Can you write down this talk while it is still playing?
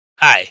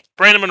Hi,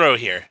 Brandon Monroe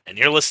here, and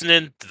you're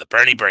listening to the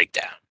Bernie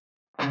Breakdown.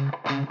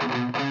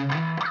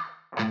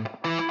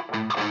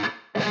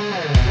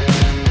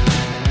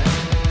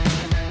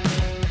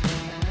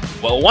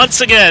 Well,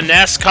 once again,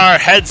 NASCAR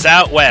heads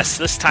out west,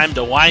 this time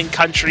to wine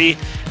country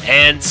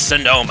and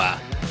Sonoma.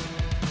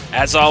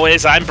 As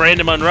always, I'm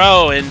Brandon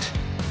Monroe, and,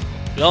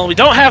 well, we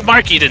don't have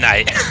Marky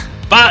tonight,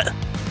 but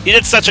he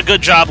did such a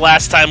good job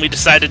last time, we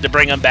decided to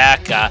bring him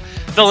back,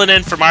 filling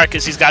in for Mark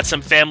as he's got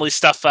some family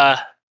stuff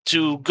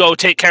to go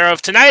take care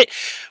of tonight.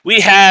 We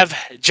have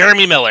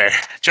Jeremy Miller.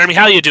 Jeremy,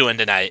 how you doing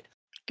tonight?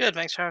 Good,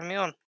 thanks for having me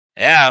on.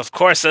 Yeah, of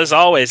course, as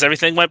always.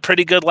 Everything went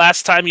pretty good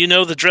last time. You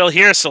know the drill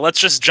here, so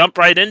let's just jump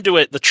right into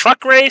it. The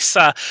truck race,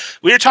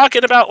 we were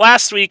talking about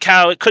last week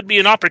how it could be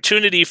an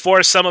opportunity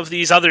for some of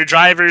these other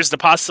drivers to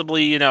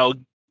possibly,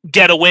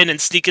 get a win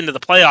and sneak into the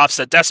playoffs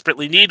that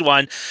desperately need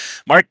one.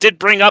 Mark did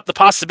bring up the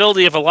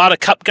possibility of a lot of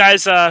Cup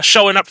guys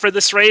showing up for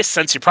this race,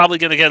 since you're probably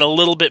going to get a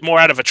little bit more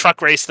out of a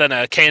truck race than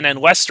a K&N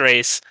West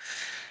race.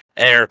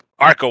 Or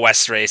Arca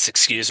West race,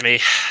 excuse me.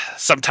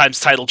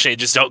 Sometimes title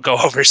changes don't go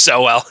over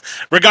so well.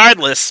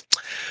 Regardless,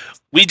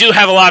 we do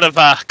have a lot of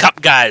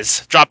Cup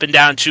guys dropping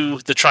down to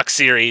the Truck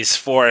Series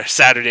for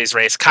Saturday's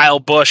race. Kyle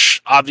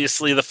Busch,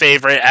 obviously the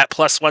favorite at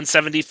plus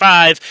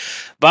 175,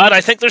 but I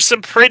think there's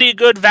some pretty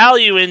good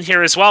value in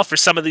here as well for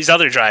some of these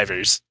other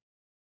drivers.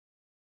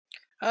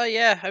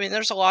 Yeah, I mean,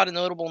 there's a lot of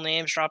notable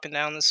names dropping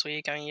down this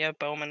week. I mean, you have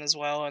Bowman as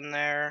well in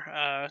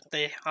there.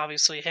 They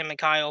obviously, him and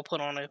Kyle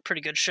put on a pretty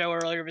good show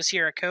earlier this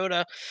year at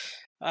Coda.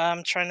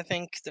 I'm trying to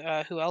think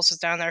who else is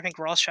down there. I think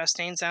Ross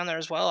Chastain's down there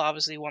as well.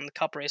 Obviously, won the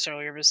Cup race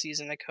earlier this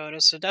season at Coda.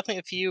 So definitely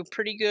a few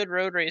pretty good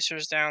road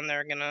racers down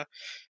there gonna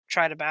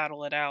try to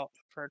battle it out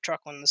for a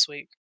truck win this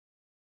week.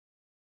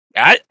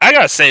 I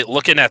gotta say,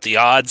 looking at the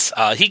odds,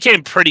 he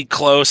came pretty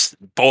close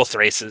both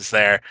races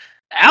there.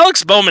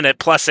 Alex Bowman at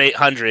plus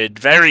 800,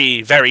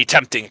 very, very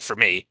tempting for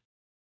me.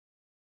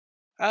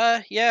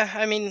 Yeah,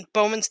 I mean,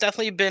 Bowman's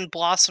definitely been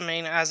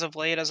blossoming as of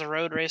late as a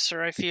road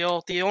racer, I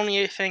feel. The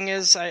only thing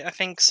is, I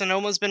think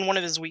Sonoma's been one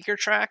of his weaker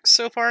tracks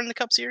so far in the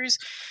Cup Series,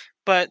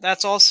 but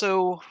that's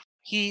also,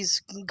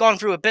 he's gone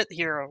through a bit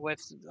here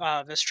with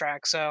this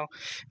track. So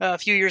a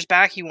few years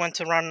back, he went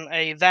to run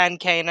a Van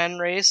K&N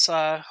race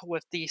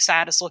with the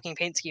saddest looking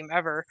paint scheme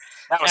ever.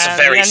 That was a And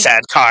the very end,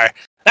 sad car.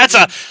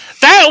 the,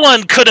 That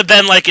one could have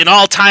been like an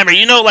all timer.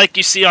 You know, like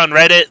you see on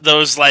Reddit,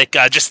 those like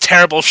just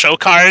terrible show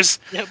cars.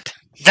 yep.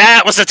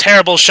 That was a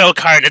terrible show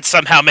car, and it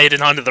somehow made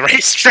it onto the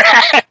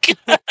racetrack.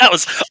 That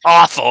was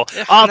awful.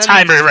 Yeah, All and then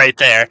timer right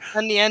there.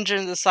 then the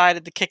engine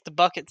decided to kick the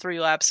bucket 3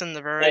 laps into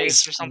the That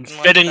race was or something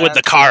like fitting with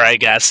that. the car, I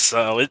guess.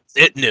 So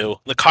it knew.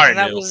 The car And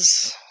that knew.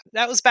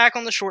 was back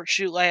on the short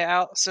shoot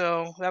layout,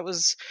 so that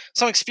was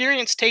some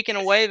experience taken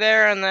away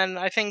there. And then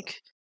I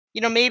think,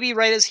 maybe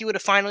right as he would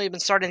have finally been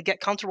starting to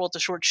get comfortable at the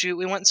short shoot,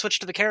 we went and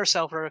switched to the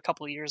carousel for a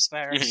couple of years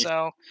there. Mhm.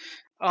 So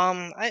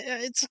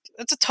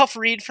it's a tough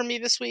read for me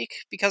this week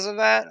because of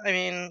that. I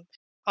mean,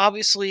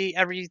 obviously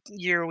every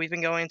year we've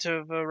been going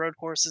to the road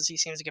courses, he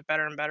seems to get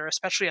better and better,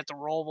 especially at the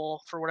Roval.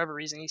 For whatever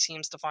reason, he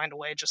seems to find a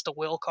way just to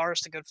will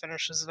cars to good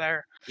finishes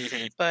there.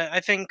 Mhm. But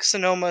I think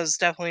Sonoma is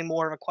definitely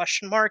more of a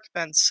question mark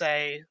than,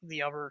 say,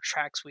 the other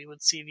tracks we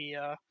would see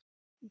the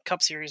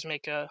Cup Series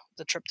make the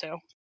trip to.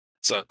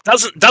 So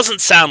doesn't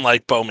sound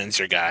like Bowman's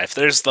your guy. If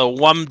there's the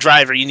one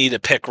driver you need to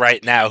pick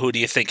right now, who do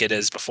you think it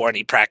is before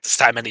any practice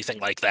time, anything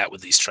like that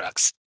with these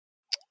trucks?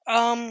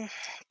 Um,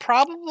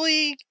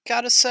 Probably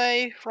gotta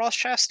say Ross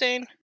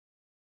Chastain.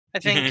 I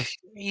think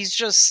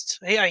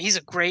Mhm. he's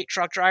a great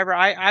truck driver.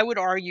 I would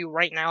argue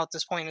right now at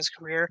this point in his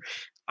career,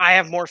 I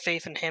have more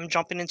faith in him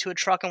jumping into a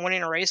truck and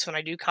winning a race than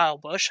I do Kyle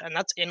Busch, and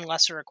that's in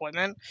lesser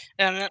equipment.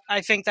 And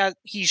I think that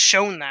he's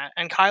shown that.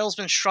 And Kyle's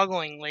been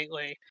struggling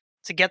lately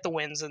to get the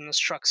wins in this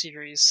truck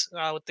series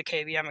with the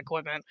KBM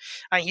equipment.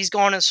 He's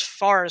gone as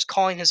far as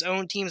calling his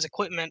own team's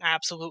equipment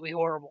absolutely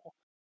horrible.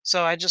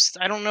 So I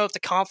don't know if the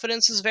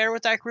confidence is there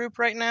with that group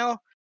right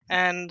now,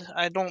 and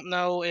I don't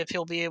know if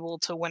he'll be able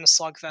to win a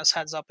slugfest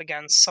heads up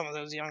against some of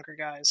those younger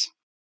guys.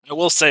 I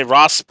will say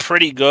Ross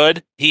pretty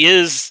good. He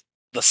is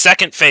the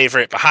second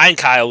favorite behind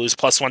Kyle, who's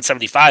plus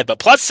 175, but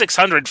plus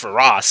 600 for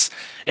Ross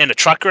in a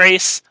truck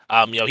race.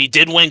 He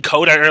did win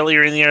Coda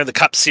earlier in the year, the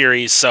Cup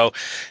Series, so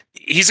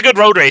he's a good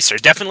road racer.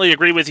 Definitely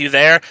agree with you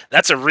there.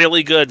 That's a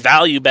really good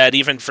value bet,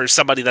 even for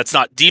somebody that's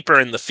not deeper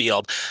in the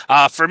field.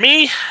 For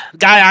me, the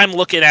guy I'm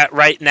looking at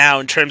right now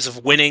in terms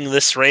of winning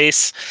this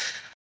race,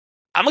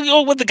 I'm gonna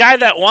go with the guy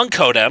that won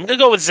Coda. I'm gonna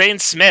go with Zane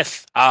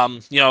Smith.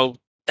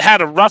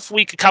 Had a rough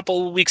week a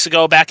couple of weeks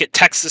ago back at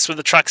Texas with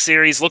the Truck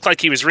Series. Looked like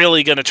he was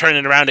really going to turn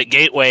it around at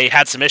Gateway.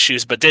 Had some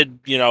issues, but did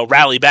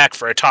rally back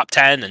for a top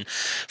 10 and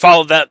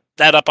followed that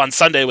up on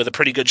Sunday with a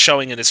pretty good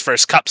showing in his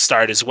first Cup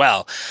start as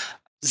well.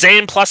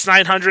 Zane plus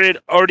 900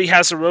 already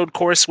has a road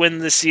course win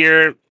this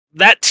year.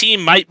 That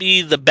team might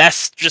be the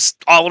best, just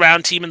all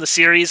around team in the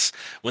series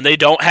when they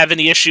don't have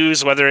any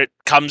issues, whether it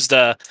comes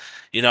to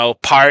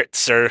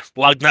parts or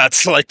lug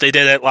nuts like they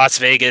did at Las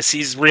Vegas.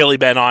 He's really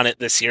been on it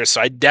this year,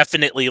 so I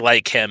definitely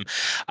like him.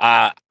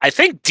 I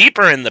think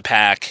deeper in the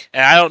pack,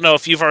 and I don't know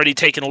if you've already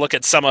taken a look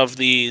at some of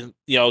the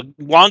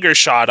longer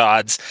shot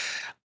odds.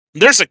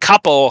 There's a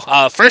couple.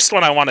 First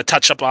one I want to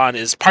touch up on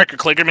is Parker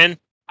Kligerman.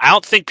 I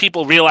don't think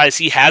people realize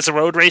he has a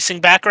road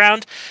racing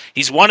background.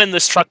 He's won in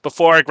this truck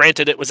before.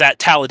 Granted, it was at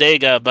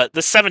Talladega, but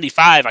the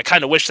 75, I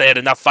kind of wish they had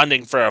enough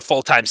funding for a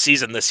full time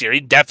season this year.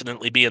 He'd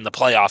definitely be in the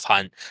playoff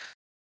hunt.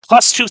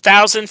 Plus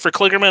 2,000 for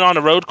Kligerman on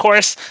a road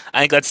course.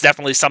 I think that's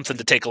definitely something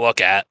to take a look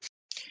at.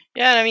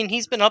 Yeah, and I mean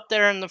he's been up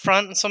there in the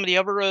front in some of the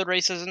other road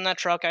races in that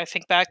truck. I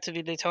think back to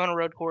the Daytona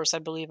road course, I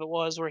believe it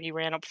was, where he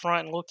ran up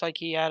front and looked like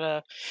he had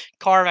a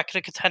car that could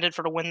have contended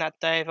for the win that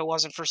day if it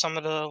wasn't for some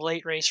of the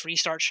late race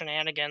restart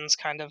shenanigans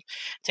kind of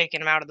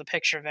taking him out of the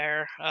picture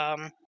there.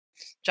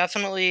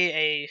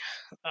 Definitely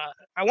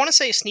I want to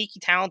say a sneaky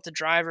talented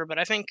driver, but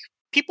I think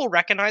people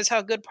recognize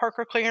how good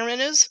Parker Kligerman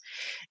is.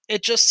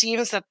 It just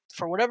seems that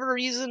for whatever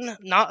reason,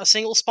 not a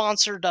single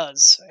sponsor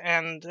does,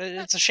 and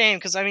it's a shame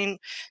because I mean,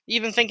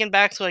 even thinking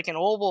back to like an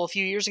oval a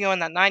few years ago in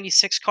that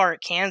 '96 car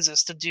at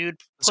Kansas, the dude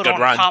It's a put good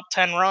on a run. top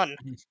 10 run.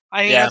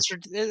 I mean, Yeah.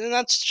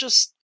 that's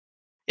just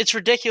it's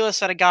ridiculous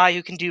that a guy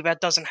who can do that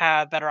doesn't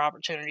have better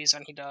opportunities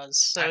than he does.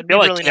 So I it'd be feel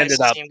like really he nice ended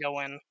to up see him go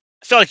in.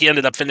 I feel like he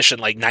ended up finishing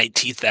like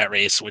 19th that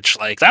race, which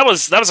like that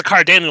was a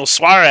car Daniel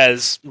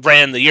Suarez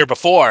ran the year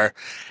before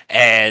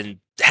and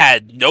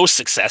had no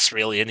success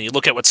really. And you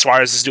look at what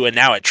Suarez is doing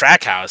now at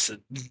Trackhouse,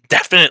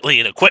 definitely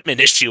an equipment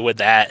issue with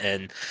that.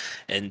 And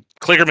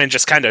Kligerman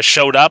just kind of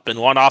showed up and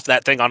won off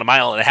that thing on a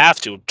mile and a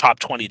half to top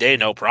 20 day,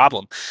 no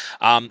problem.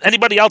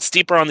 Anybody else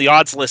deeper on the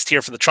odds list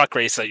here for the truck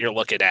race that you're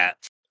looking at?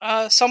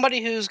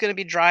 Somebody who's going to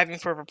be driving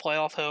for the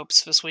playoff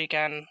hopes this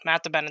weekend,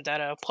 Matt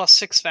DiBenedetto, plus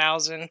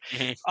 6,000.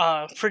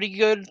 Mhm. Pretty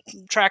good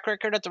track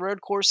record at the road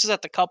courses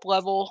at the cup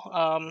level.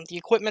 The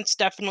equipment's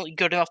definitely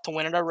good enough to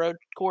win at a road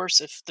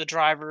course if the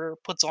driver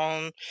puts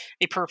on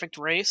a perfect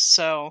race.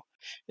 So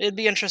it'd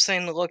be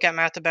interesting to look at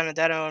Matt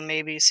DiBenedetto and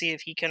maybe see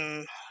if he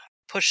can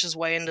push his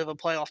way into the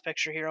playoff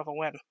picture here of a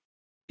win.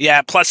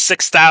 Yeah, plus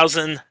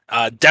 6,000.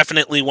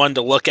 Definitely one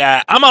to look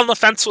at. I'm on the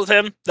fence with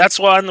him. That's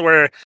one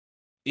where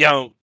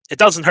it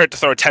doesn't hurt to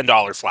throw a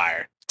 $10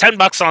 flyer.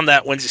 $10 on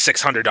that wins you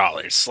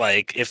 $600.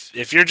 Like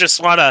if you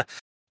just want to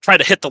try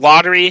to hit the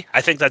lottery,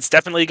 I think that's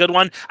definitely a good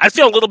one. I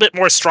feel a little bit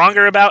more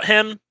stronger about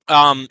him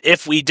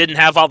if we didn't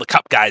have all the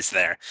Cup guys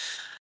there.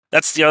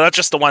 That's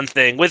just the one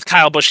thing with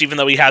Kyle Busch. Even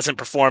though he hasn't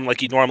performed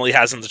like he normally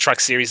has in the Truck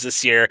Series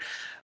this year,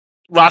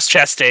 Ross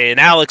Chastain,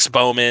 Alex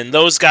Bowman,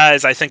 those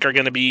guys I think are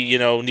going to be,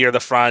 near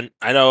the front.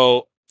 I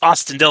know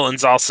Austin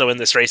Dillon's also in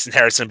this race and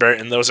Harrison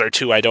Burton. Those are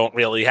two I don't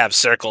really have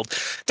circled.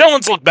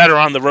 Dillon's looked better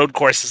on the road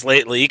courses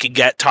lately. He could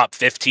get top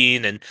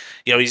 15 and,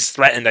 he's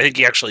threatened. I think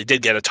he actually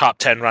did get a top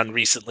 10 run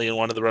recently in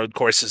one of the road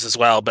courses as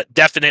well, but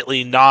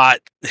definitely not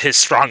his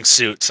strong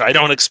suit. So I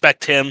don't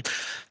expect him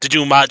to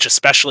do much,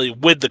 especially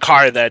with the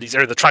car that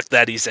or the truck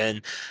that he's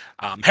in.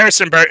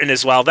 Harrison Burton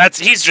as well.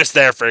 He's just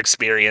there for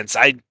experience.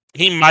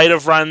 He might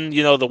have run,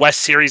 the West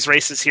Series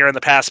races here in the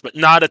past, but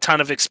not a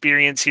ton of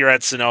experience here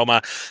at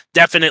Sonoma.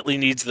 Definitely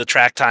needs the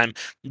track time.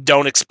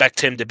 Don't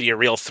expect him to be a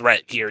real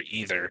threat here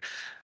either.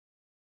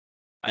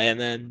 And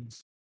then,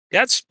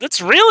 yeah,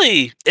 that's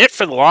really it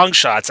for the long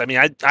shots. I mean,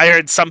 I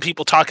heard some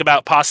people talk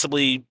about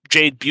possibly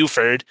Jade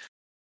Buford.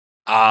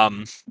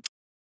 Um,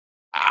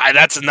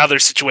 that's another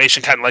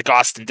situation, kind of like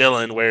Austin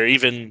Dillon, where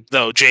even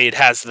though Jade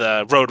has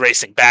the road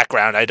racing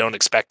background, I don't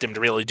expect him to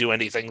really do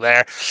anything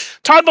there.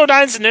 Todd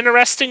Bodine's an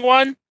interesting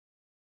one.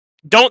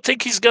 Don't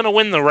think he's going to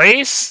win the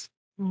race,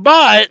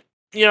 but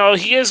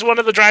he is one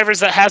of the drivers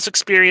that has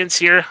experience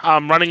here,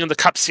 running in the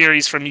Cup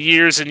Series from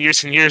years and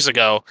years and years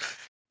ago.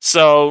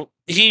 So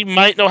he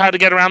might know how to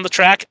get around the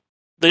track.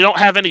 They don't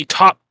have any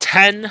top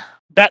 10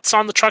 bets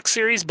on the Truck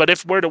Series, but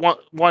if we're to want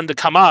one to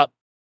come up,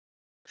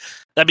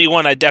 that'd be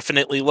one I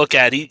definitely look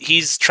at.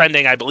 He's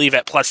trending, I believe,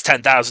 at plus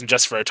 10,000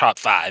 just for a top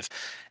 5.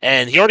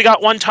 And he already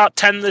got one top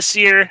 10 this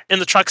year in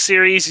the Truck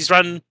Series. He's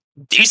run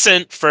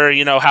decent for,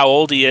 how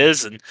old he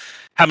is and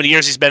how many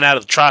years he's been out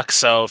of the truck.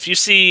 So if you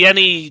see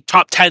any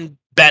top 10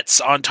 bets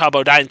on Todd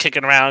Bodine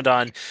kicking around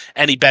on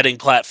any betting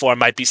platform,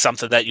 might be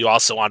something that you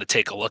also want to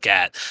take a look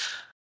at.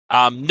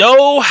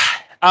 No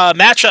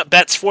matchup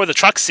bets for the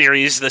Truck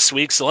Series this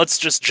week, so let's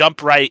just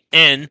jump right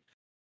in.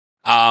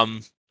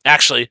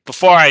 Actually,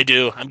 before I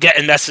do, I'm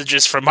getting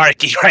messages from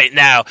Marky right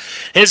now.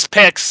 His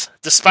picks,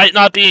 despite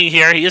not being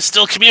here, he is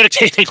still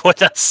communicating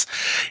with us.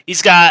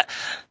 He's got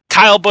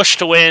Kyle Busch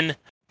to win,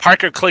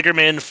 Parker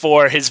Kligerman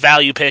for his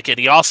value pick, and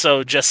he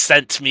also just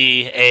sent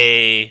me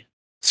a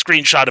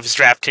screenshot of his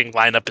DraftKings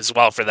lineup as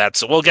well for that.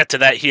 So we'll get to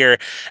that here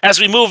as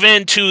we move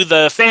into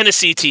the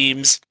fantasy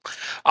teams.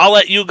 I'll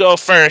let you go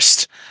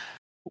first.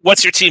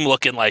 What's your team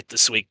looking like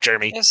this week,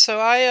 Jeremy? Yeah, so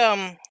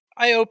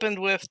I opened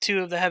with two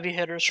of the heavy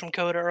hitters from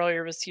Coda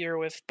earlier this year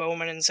with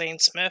Bowman and Zane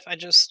Smith. I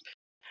just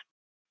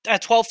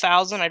at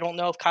 12,000, I don't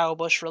know if Kyle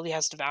Busch really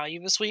has the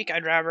value this week.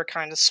 I'd rather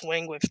kind of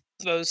swing with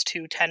those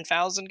two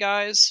 10,000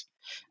 guys.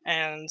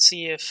 and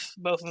see if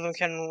both of them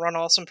can run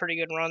off some pretty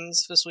good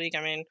runs this week.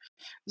 I mean,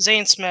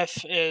 Zane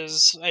Smith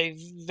is a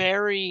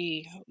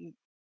very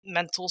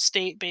mental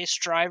state based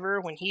driver.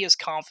 When he is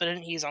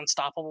confident, he's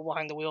unstoppable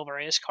behind the wheel of a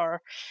race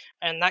car.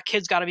 And that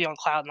kid's got to be on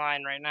cloud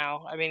nine right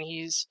now. I mean,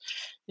 he's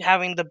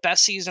having the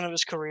best season of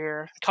his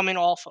career, coming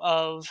off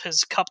of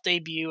his cup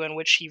debut in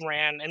which he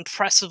ran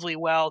impressively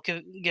well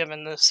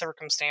given the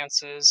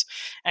circumstances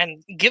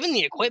and given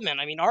the equipment.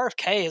 I mean,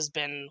 RFK has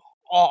been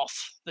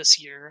off this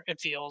year,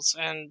 it feels.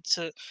 And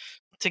to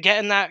get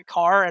in that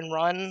car and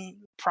run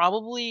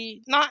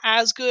probably not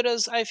as good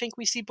as I think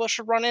we see Busch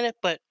run in it,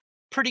 but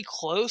pretty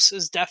close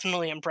is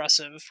definitely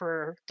impressive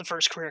for the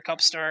first career cup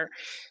start.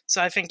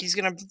 So I think he's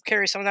going to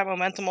carry some of that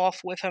momentum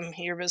off with him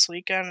here this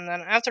weekend. And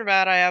then after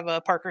that, I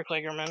have Parker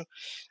Kligerman.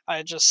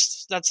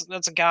 That's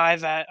a guy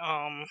that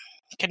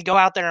can go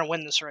out there and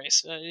win this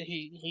race.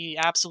 He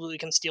absolutely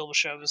can steal the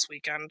show this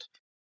weekend.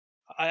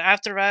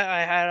 After that,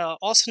 I had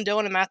Austin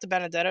Dillon and Matt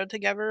DiBenedetto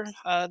together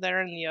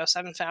there in the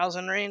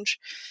 7,000 range.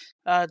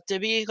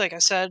 Dibby, like I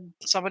said,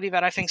 somebody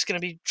that I think is going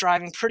to be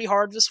driving pretty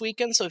hard this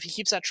weekend. So if he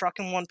keeps that truck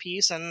in one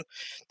piece and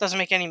doesn't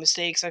make any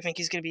mistakes, I think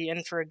he's going to be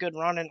in for a good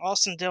run. And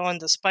Austin Dillon,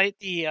 despite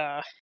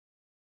the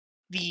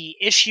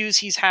issues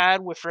he's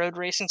had with road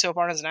racing so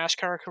far in his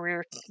NASCAR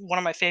career, one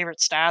of my favorite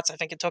stats. I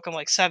think it took him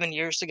like 7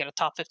 years to get a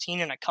top 15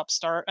 in a cup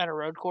start at a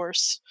road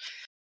course.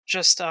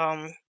 Just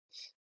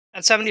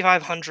at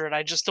 7,500,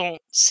 I just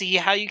don't see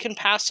how you can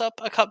pass up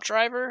a cup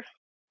driver,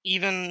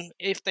 even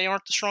if they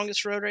aren't the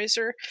strongest road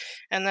racer.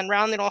 And then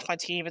rounding off my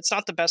team, it's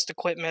not the best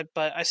equipment,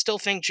 but I still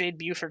think Jade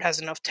Buford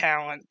has enough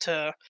talent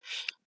to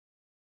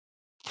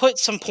put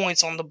some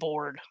points on the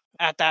board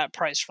at that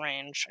price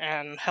range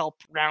and help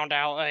round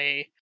out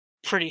a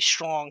pretty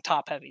strong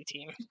top-heavy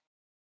team.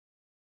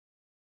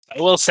 I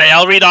will say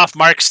I'll read off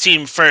Mark's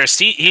team first.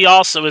 He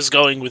also is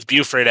going with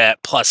Buford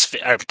at plus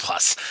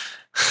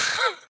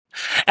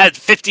at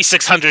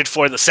 5,600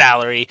 for the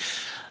salary.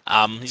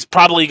 He's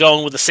probably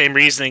going with the same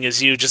reasoning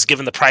as you, just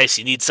given the price.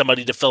 You need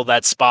somebody to fill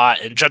that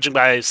spot, and judging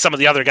by some of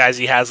the other guys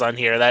he has on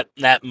here,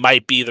 that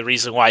might be the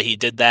reason why he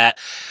did that.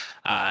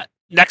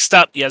 Next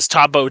up, he has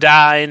Todd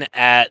Bodine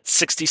at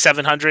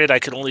 6,700. I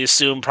could only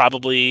assume,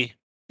 probably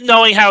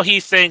knowing how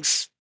he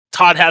thinks,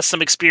 Todd has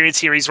some experience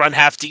here. He's run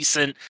half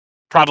decent.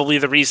 Probably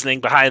the reasoning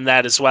behind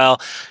that as well.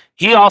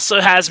 He also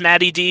has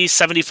Matty D,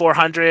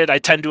 7,400. I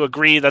tend to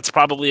agree that's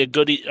probably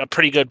a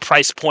pretty good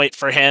price point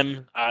for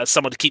him,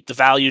 someone to keep the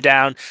value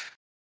down.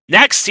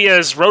 Next, he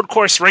has Road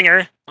Course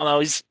Ringer, although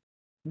he's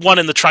won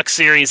in the Truck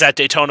Series at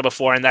Daytona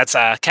before, and that's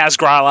Kaz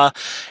Grala,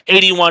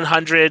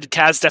 8,100.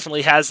 Kaz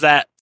definitely has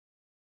that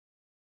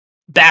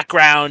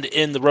background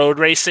in the road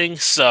racing,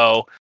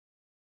 so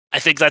I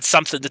think that's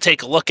something to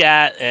take a look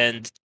at,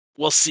 and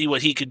we'll see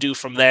what he could do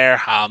from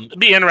there. It'd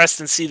be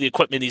interesting to see the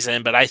equipment he's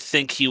in, but I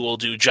think he will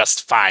do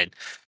just fine.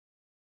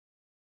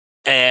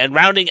 And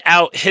rounding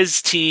out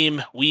his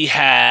team, we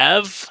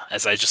have,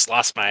 as I just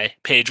lost my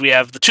page, we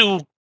have the two,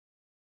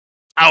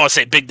 I don't want to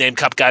say big name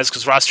cup guys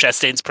because Ross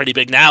Chastain's pretty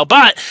big now,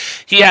 but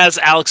he has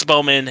Alex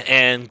Bowman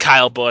and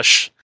Kyle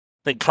Busch.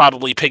 I think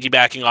probably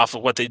piggybacking off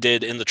of what they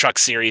did in the Truck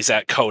Series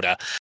at COTA.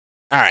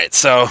 All right,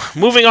 so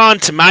moving on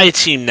to my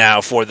team now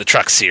for the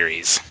Truck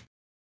Series.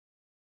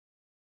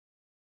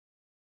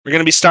 We're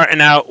going to be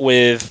starting out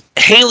with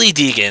Hailie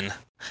Deegan.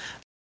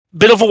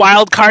 Bit of a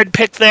wild card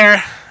pick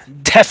there.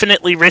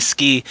 Definitely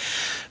risky.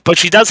 But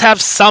she does have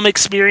some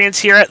experience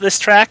here at this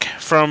track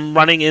from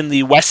running in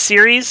the West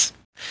Series.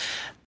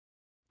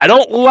 I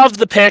don't love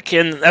the pick,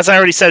 and as I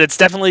already said, it's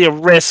definitely a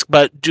risk,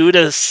 but due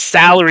to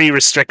salary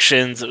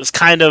restrictions, it was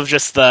kind of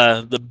just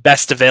the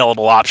best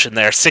available option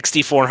there,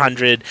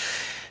 6,400.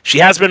 She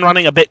has been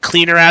running a bit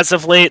cleaner as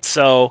of late,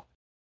 so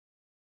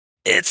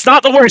it's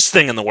not the worst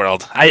thing in the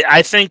world.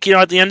 I think,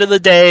 at the end of the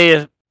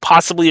day,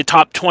 possibly a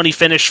top 20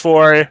 finish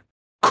for her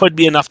could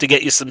be enough to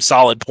get you some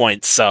solid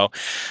points. So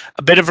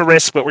a bit of a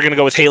risk, but we're going to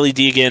go with Hailie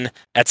Deegan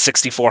at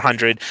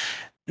 6,400.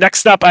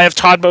 Next up, I have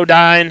Todd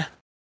Bodine.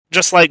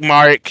 Just like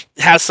Mark,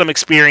 has some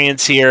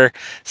experience here.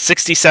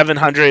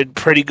 6,700,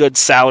 pretty good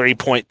salary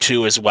point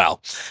too as well.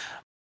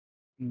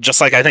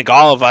 Just like I think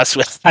all of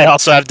us, I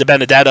also have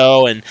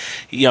DiBenedetto and,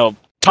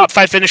 top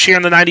 5 finish here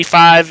in the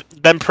 95.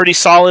 Been pretty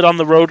solid on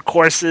the road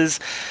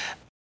courses.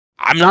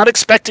 I'm not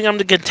expecting him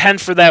to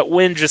contend for that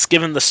win just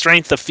given the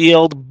strength of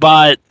field,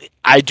 but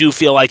I do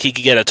feel like he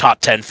could get a top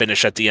 10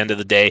 finish at the end of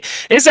the day.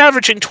 He's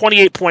averaging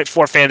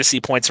 28.4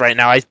 fantasy points right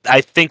now. I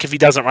think if he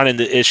doesn't run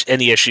into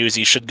any issues,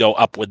 he should go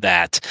up with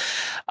that.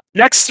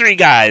 Next 3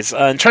 guys,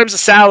 in terms of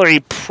salary,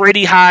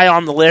 pretty high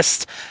on the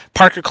list.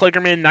 Parker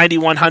Kligerman,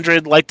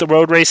 9,100, like the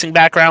road racing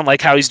background,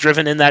 like how he's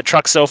driven in that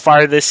truck so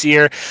far this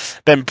year.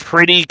 Been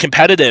pretty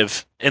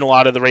competitive in a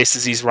lot of the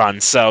races he's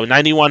run. So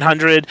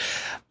 9,100,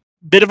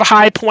 bit of a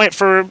high point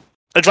for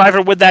a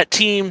driver with that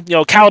team,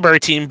 caliber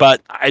team, but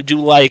I do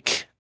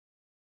like,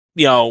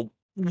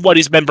 what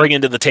he's been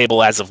bringing to the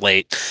table as of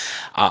late.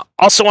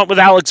 Also went with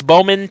Alex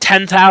Bowman,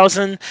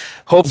 10,000.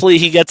 Hopefully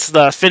he gets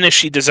the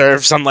finish he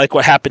deserves, unlike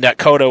what happened at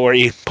COTA where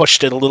he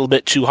pushed it a little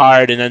bit too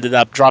hard and ended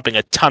up dropping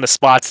a ton of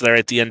spots there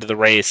at the end of the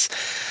race.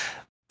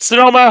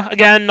 Sonoma,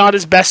 again, not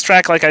his best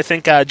track, like I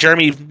think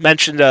Jeremy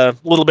mentioned a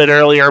little bit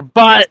earlier,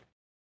 but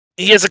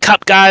he is a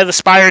cup guy. The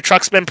Spire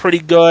truck's been pretty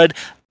good.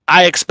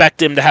 I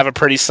expect him to have a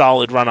pretty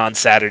solid run on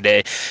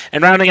Saturday.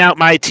 And rounding out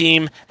my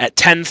team at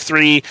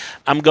 10-3,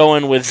 I'm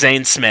going with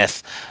Zane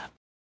Smith.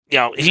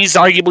 He's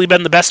arguably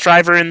been the best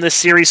driver in this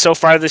series so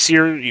far this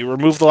year. You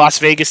remove the Las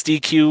Vegas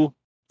DQ,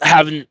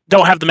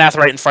 don't have the math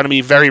right in front of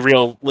me. Very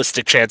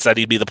realistic chance that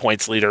he'd be the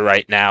points leader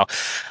right now.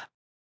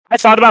 I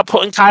thought about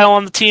putting Kyle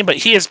on the team, but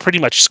he has pretty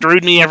much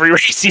screwed me every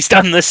race he's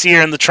done this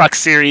year in the truck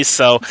series,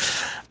 so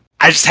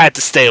I just had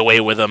to stay away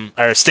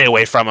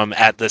from him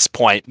at this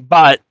point.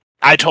 But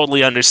I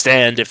totally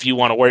understand if you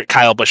want to work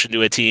Kyle Busch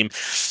into a team.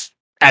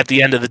 At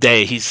the end of the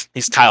day, he's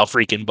Kyle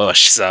freaking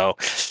Busch, so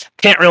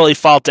can't really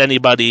fault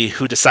anybody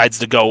who decides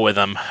to go with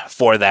him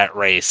for that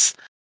race.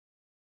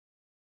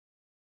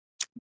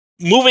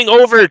 Moving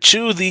over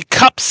to the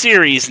Cup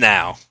Series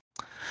now.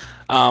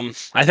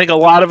 I think a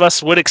lot of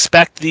us would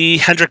expect the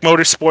Hendrick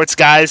Motorsports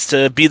guys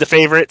to be the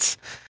favorites.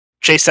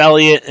 Chase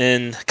Elliott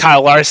and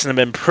Kyle Larson have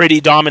been pretty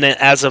dominant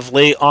as of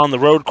late on the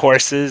road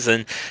courses,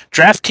 and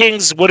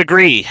DraftKings would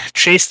agree.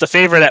 Chase the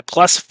favorite at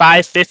plus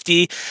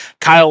 550,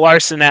 Kyle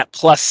Larson at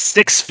plus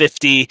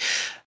 650.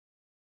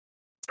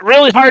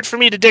 Really hard for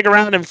me to dig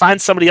around and find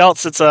somebody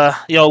else that's a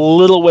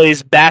little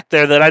ways back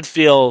there that I'd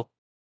feel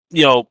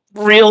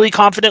really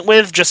confident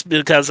with, just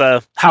because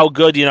of how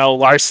good,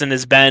 Larson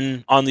has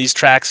been on these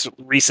tracks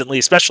recently,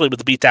 especially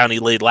with the beatdown he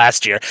laid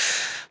last year.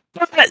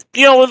 But,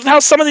 with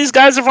how some of these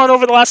guys have run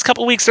over the last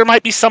couple of weeks, there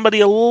might be somebody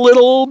a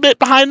little bit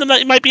behind them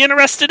that you might be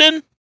interested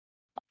in.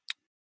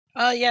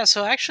 Yeah,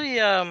 so actually,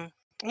 I'm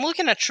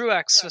looking at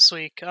Truex this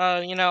week.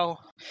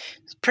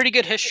 Pretty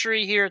good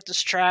history here at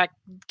this track,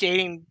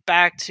 dating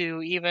back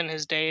to even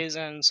his days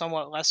and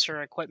somewhat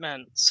lesser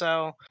equipment.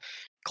 So,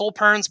 Cole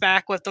Pern's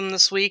back with them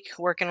this week,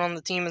 working on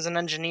the team as an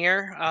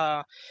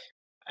engineer.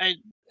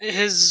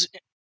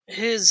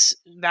 His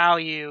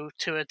value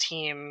to a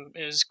team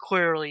is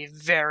clearly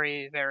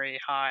very, very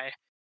high.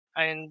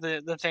 And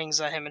the things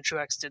that him and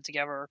Truex did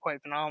together are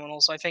quite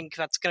phenomenal. So I think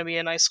that's going to be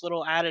a nice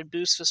little added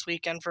boost this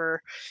weekend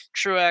for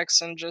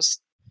Truex, and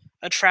just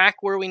a track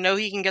where we know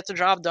he can get the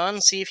job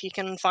done, see if he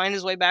can find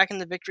his way back in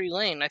the victory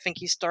lane. I think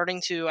he's starting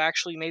to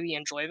actually maybe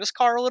enjoy this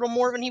car a little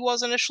more than he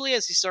was initially,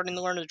 as he's starting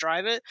to learn to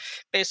drive it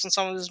based on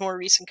some of his more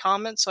recent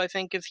comments. So I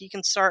think if he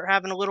can start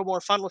having a little more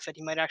fun with it,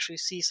 he might actually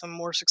see some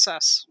more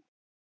success.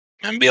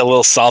 I'm be a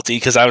little salty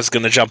because I was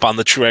going to jump on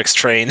the Truex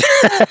train.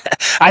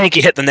 I think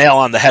you hit the nail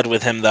on the head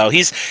with him, though.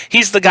 He's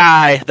the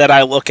guy that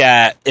I look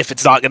at if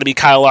it's not going to be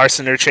Kyle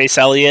Larson or Chase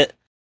Elliott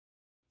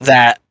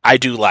that I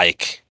do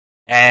like.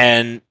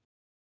 And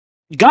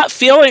gut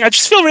feeling, I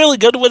just feel really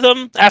good with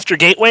him after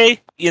Gateway.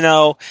 I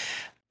know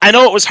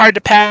it was hard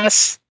to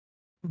pass,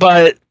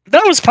 but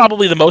that was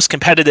probably the most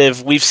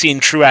competitive we've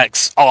seen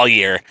Truex all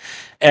year.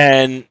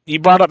 And you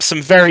brought up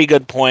some very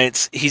good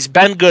points. He's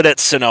been good at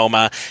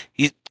Sonoma.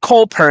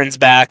 Cole Pern's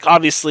back.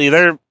 Obviously,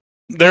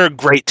 they're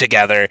great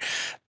together.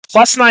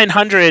 Plus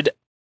 900,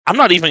 I'm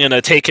not even going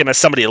to take him as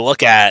somebody to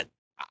look at.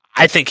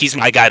 I think he's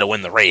my guy to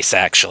win the race,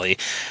 actually.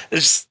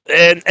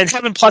 And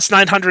having plus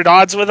 900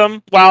 odds with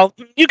him, well,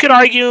 you could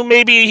argue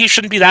maybe he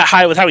shouldn't be that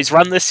high with how he's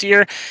run this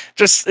year.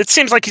 Just, it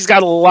seems like he's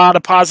got a lot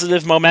of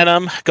positive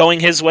momentum going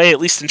his way, at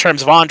least in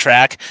terms of on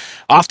track.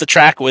 Off the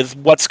track with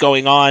what's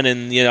going on,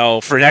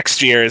 and, for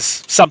next year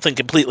is something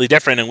completely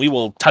different, and we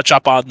will touch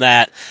up on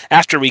that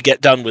after we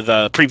get done with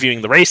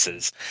previewing the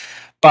races.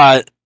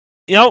 But,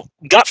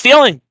 gut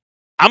feeling,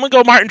 I'm going to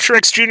go Martin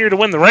Truex Jr. to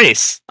win the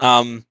race.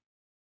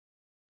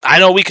 I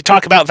know we could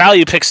talk about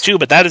value picks too,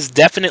 but that is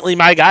definitely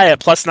my guy at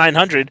plus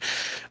 900.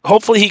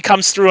 Hopefully he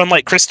comes through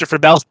unlike Christopher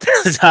Bell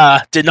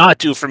did not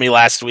do for me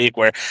last week,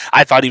 where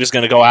I thought he was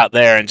going to go out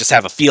there and just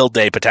have a field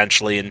day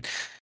potentially, and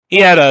he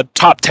had a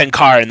top 10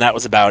 car and that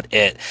was about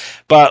it.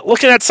 But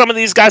looking at some of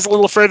these guys a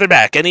little further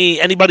back,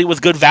 anybody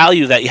with good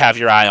value that you have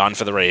your eye on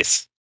for the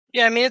race?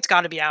 Yeah, I mean, it's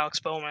got to be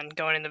Alex Bowman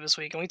going into this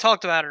week, and we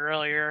talked about it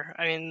earlier.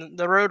 I mean,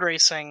 the road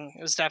racing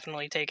is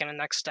definitely taking a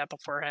next step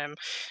for him.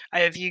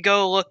 If you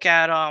go look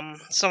at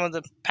some of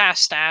the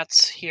past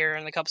stats here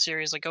in the Cup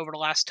Series, like over the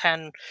last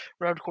 10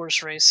 road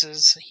course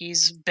races,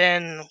 he's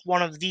been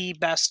one of the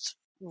best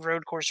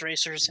road course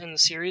racers in the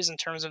series in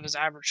terms of his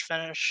average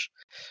finish.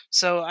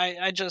 So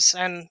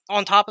and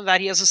on top of that,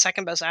 he has the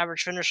second best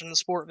average finish in the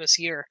sport this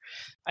year.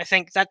 I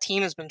think that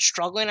team has been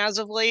struggling as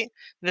of late.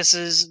 This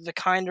is the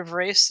kind of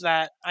race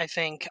that I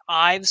think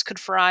Ives could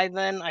thrive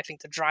in. I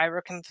think the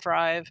driver can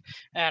thrive,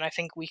 and I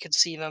think we could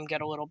see them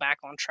get a little back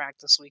on track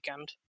this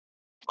weekend.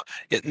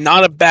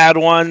 Not a bad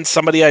one.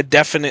 Somebody I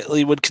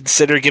definitely would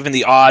consider given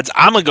the odds.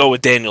 I'm going to go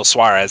with Daniel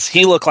Suarez.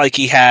 He looked like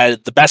he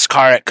had the best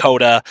car at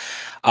COTA.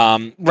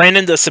 Ran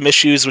into some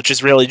issues, which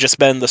has really just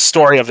been the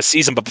story of a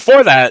season. But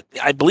before that,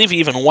 I believe he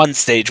even won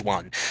stage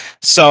 1.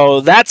 So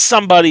that's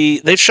somebody,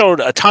 they've showed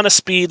a ton of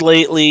speed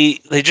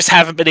lately. They just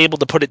haven't been able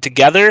to put it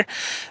together.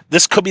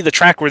 This could be the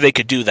track where they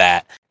could do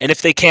that. And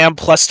if they can,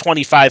 plus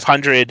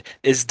 2,500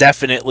 is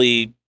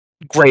definitely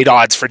great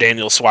odds for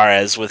Daniel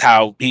Suarez with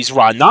how he's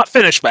run, not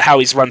finished, but how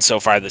he's run so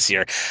far this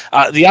year.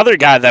 The other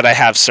guy that I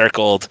have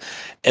circled,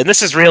 and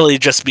this is really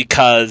just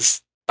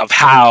because of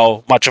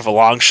how much of a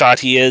long shot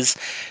he is.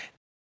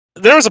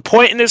 There was a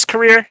point in his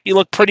career he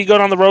looked pretty good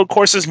on the road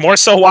courses, more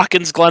so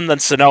Watkins Glen than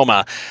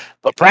Sonoma.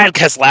 But Brad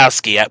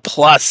Keselowski at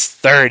plus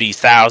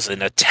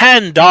 30,000, a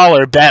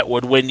 $10 bet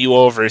would win you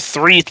over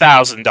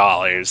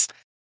 $3,000.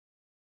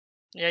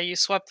 Yeah, you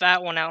swept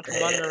that one out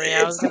from under me.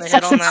 I was gonna It's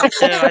hit on that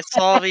too. I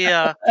saw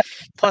the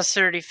plus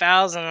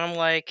 30,000. I'm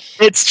like,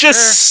 it's just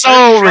they're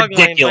so struggling, but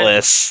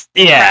ridiculous.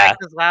 Brad Yeah.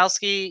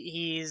 Keselowski,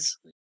 he's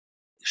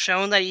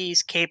shown that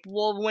he's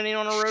capable of winning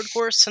on a road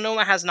course.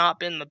 Sonoma has not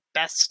been the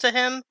best to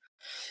him,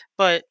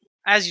 but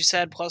as you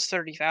said, plus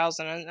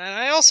 30,000. And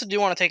I also do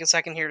want to take a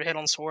second here to hit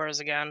on Suarez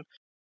again.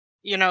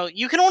 You know,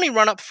 you can only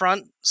run up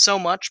front so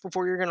much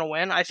before you're going to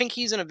win. I think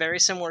he's in a very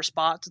similar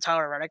spot to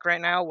Tyler Reddick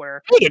right now,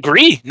 where I would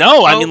agree.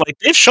 No, I mean, both like,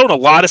 they've shown a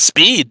lot of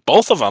speed,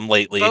 both of them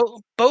lately.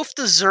 both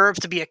deserve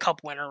to be a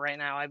cup winner right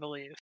now. I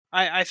believe.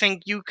 I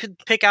think you could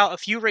pick out a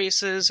few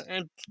races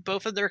in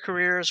both of their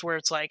careers where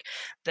it's like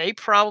they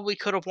probably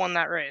could have won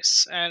that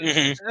race, and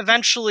Hmm.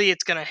 eventually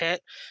it's going to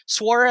hit.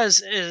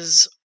 Suarez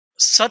is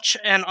such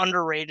an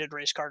underrated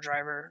race car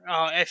driver.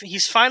 If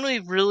he's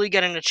finally really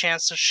getting a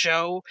chance to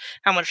show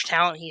how much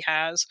talent he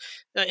has,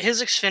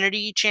 his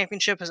Xfinity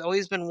championship has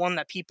always been one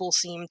that people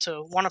seem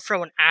to want to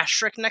throw an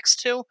asterisk next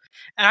to,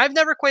 and I've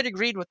never quite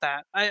agreed with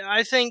that.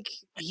 I think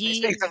I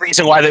think the he.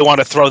 reason why they want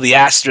to throw the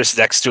asterisk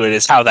next to it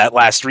is how that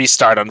last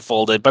restart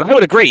unfolded. But I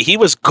would agree, he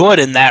was good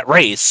in that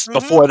race Mhm.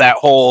 before that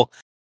whole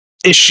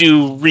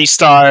issue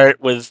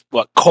restart with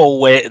what Cole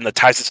Witt and the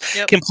Tysons.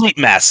 Yep. Complete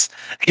mess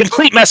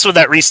with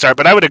that restart.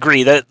 But I would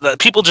agree that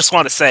people just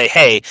want to say,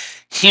 hey,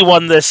 he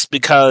won this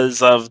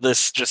because of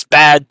this just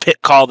bad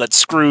pit call that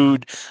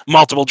screwed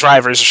multiple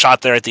drivers a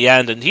shot there at the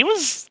end. And he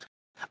was,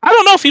 I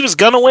don't know if he was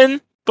gonna win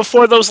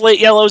before those late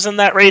yellows in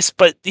that race,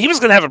 but he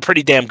was gonna have a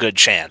pretty damn good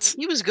chance.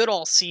 He was good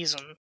all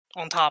season.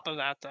 On top of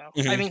that, though,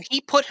 I Hmm. mean,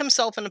 he put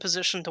himself in a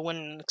position to win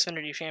an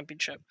Xfinity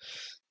championship.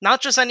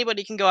 Not just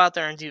anybody can go out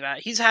there and do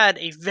that. He's had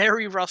a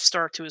very rough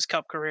start to his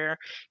Cup career.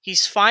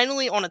 He's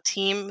finally on a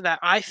team that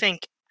I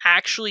think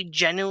actually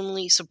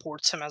genuinely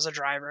supports him as a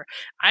driver.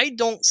 I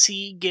don't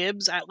see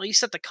Gibbs, at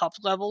least at the Cup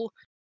level,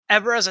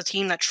 ever as a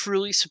team that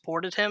truly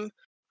supported him.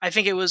 I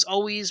think it was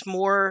always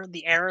more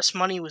the heiress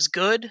money was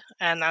good,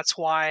 and that's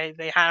why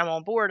they had him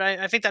on board.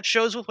 I think that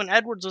shows with when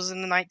Edwards was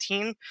in the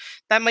 19.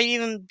 That might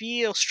even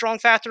be a strong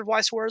factor of why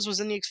Suarez was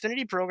in the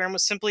Xfinity program,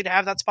 was simply to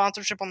have that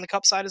sponsorship on the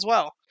Cup side as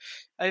well.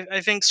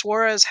 I think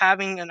Suarez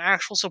having an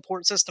actual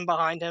support system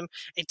behind him,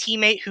 a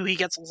teammate who he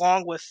gets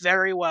along with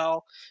very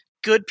well,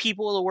 good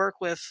people to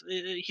work with,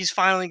 he's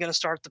finally going to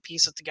start to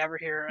piece it together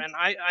here. And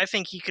I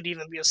think he could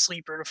even be a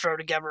sleeper to throw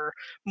together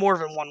more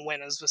than one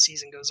win as the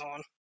season goes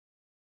on.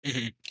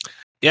 Hmm.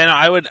 Yeah, no,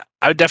 I would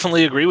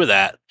definitely agree with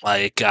that.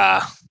 Like,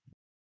 I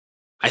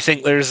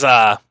think there's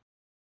a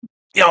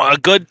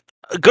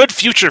good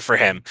future for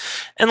him,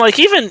 and like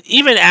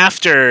even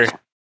after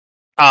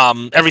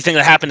everything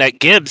that happened at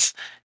Gibbs,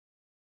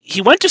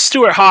 he went to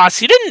Stuart Haas.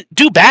 He didn't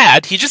do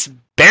bad. He just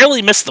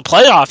barely missed the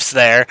playoffs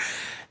there,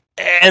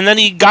 and then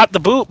he got the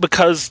boot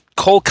because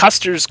Cole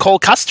Custer's Cole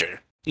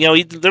Custer.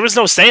 There was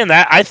no saying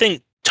that. I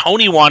think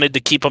Tony wanted to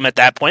keep him at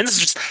that point. This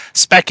is just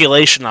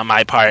speculation on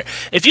my part.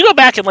 If you go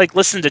back and like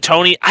listen to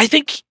Tony, I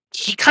think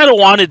he kind of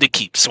wanted to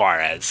keep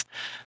Suarez,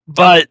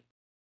 but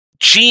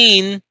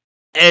Gene,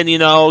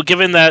 and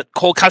given that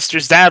Cole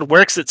Custer's dad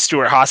works at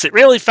Stuart Haas, it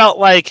really felt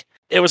like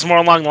it was more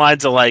along the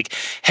lines of like,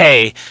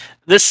 hey,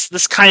 this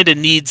kind of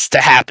needs to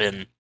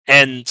happen.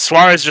 And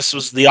Suarez just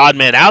was the odd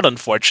man out,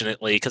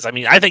 unfortunately, because I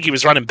mean, I think he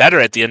was running better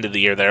at the end of the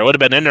year. There, it would have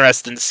been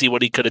interesting to see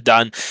what he could have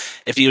done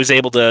if he was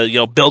able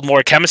to, build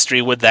more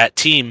chemistry with that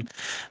team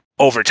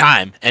over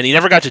time. And he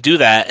never got to do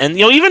that. And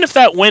even if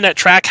that win at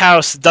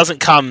Trackhouse doesn't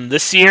come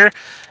this year,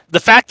 the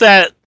fact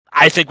that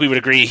I think we would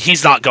agree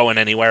he's not going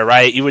anywhere,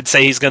 right? You would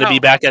say he's going to be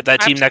No, back at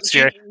that team next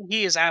year.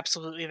 he is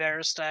absolutely there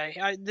to stay.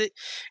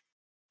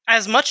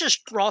 As much as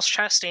Ross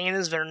Chastain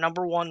is their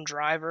number one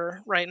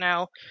driver right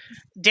now,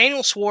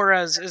 Daniel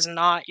Suarez is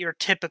not your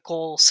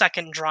typical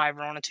second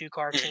driver on a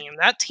two-car team.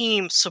 That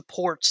team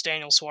supports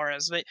Daniel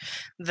Suarez.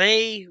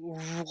 They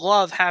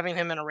love having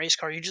him in a race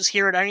car. You just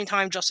hear it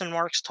anytime Justin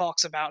Marks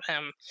talks about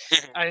him.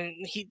 I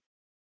he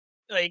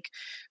like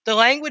the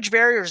language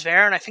barrier is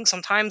there, and I think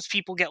sometimes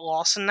people get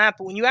lost in that.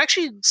 But when you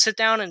actually sit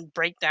down and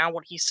break down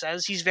what he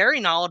says, he's very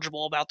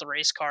knowledgeable about the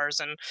race cars,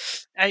 and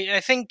I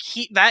think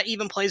that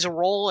even plays a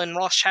role in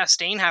Ross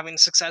Chastain having the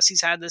success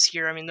he's had this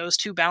year. I mean, those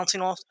two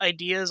bouncing off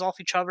ideas off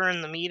each other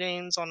in the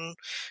meetings on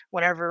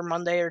whatever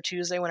Monday or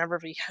Tuesday, whenever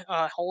we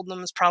hold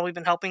them, has probably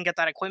been helping get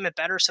that equipment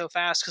better so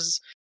fast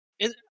because.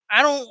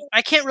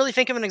 I can't really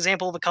think of an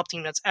example of a cup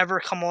team that's ever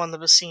come onto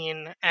the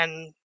scene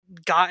and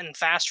gotten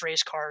fast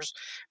race cars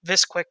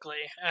this quickly,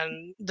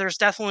 and there's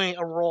definitely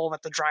a role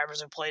that the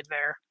drivers have played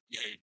there.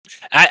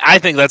 I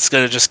think that's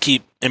going to just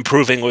keep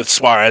improving with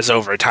Suarez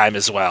over time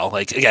as well.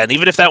 Like again,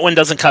 even if that win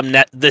doesn't come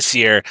this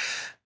year,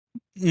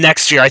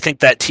 next year, I think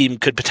that team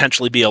could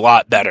potentially be a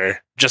lot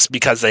better just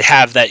because they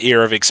have that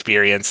year of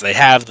experience, they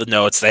have the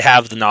notes, they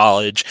have the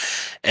knowledge,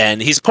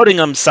 and he's putting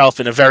himself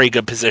in a very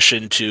good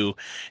position to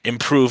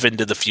improve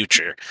into the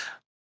future.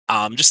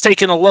 Just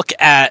taking a look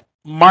at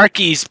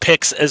Marky's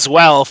picks as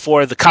well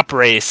for the Cup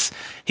race,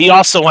 he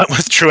also went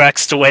with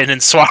Truex to win,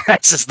 and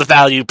Suarez is the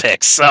value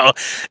pick. So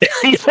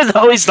even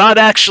though he's not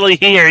actually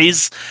here,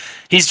 he's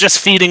just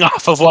feeding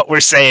off of what we're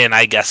saying,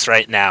 I guess,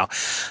 right now.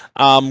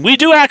 We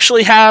do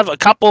actually have a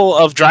couple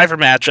of driver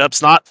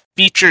matchups, not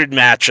featured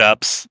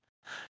matchups,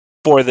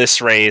 for this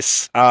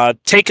race.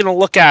 Taking a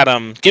look at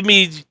them, give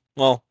me.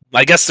 Well,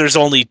 I guess there's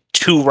only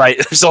two right.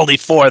 There's only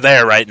four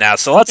there right now.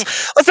 So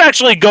let's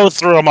actually go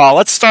through them all.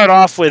 Let's start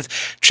off with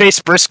Chase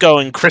Briscoe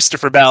and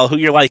Christopher Bell. Who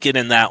you're liking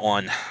in that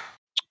one?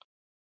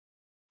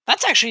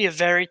 That's actually a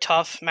very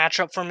tough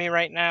matchup for me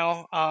right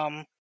now.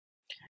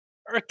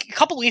 A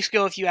couple weeks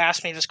ago, if you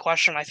asked me this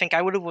question, I think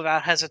I would have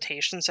without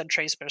hesitation said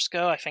Chase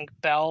Briscoe. I think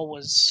Bell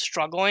was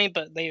struggling,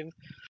 but they've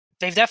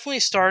definitely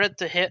started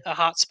to hit a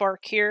hot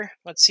spark here.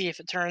 Let's see if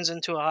it turns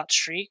into a hot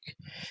streak.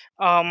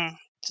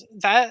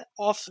 That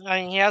off. I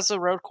mean, he has a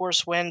road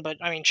course win, but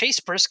I mean, Chase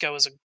Briscoe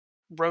is a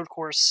road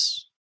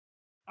course.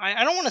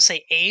 I don't want to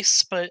say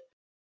ace, but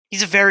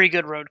he's a very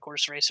good road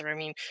course racer. I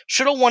mean,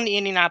 should have won the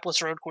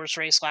Indianapolis road course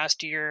race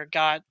last year.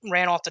 Got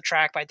ran off the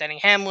track by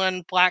Denny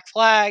Hamlin, black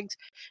flagged,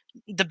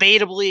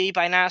 debatably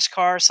by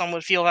NASCAR. Some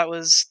would feel that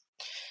was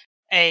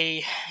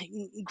a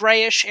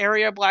grayish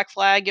area black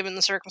flag given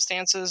the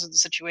circumstances of the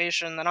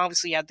situation. Then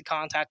obviously you had the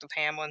contact with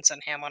Hamlin,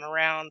 sent Hamlin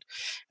around.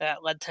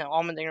 That led to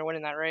Allmendinger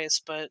winning that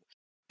race. But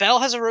Bell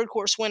has a road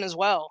course win as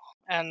well.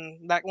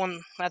 And that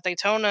one at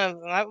Daytona,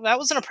 that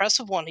was an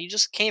impressive one. He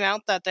just came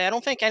out that day. I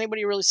don't think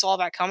anybody really saw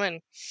that coming.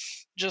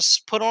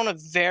 Just put on a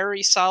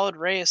very solid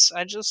race.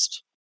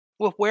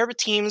 With where the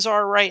teams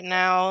are right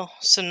now,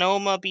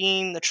 Sonoma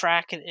being the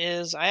track it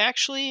is, I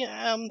actually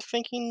am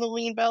thinking the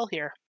lean Bell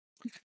here.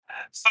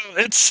 So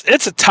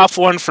it's a tough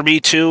one for me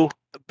too.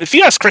 If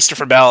you ask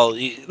Christopher Bell,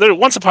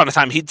 once upon a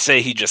time he'd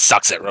say he just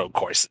sucks at road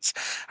courses.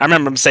 I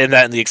remember him saying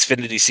that in the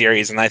Xfinity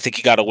series, and I think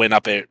he got a win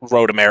up at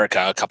Road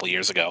America a couple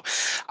years ago.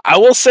 I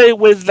will say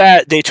with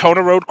that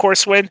Daytona road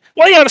course win,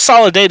 well, he had a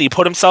solid day. He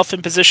put himself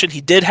in position.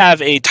 He did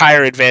have a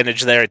tire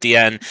advantage there at the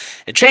end.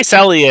 And Chase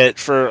Elliott,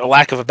 for a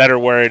lack of a better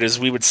word, as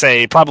we would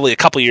say probably a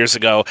couple years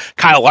ago,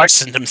 Kyle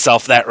Larson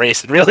himself that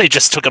race and really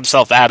just took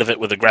himself out of it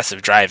with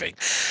aggressive driving.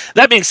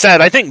 That being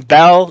said, I think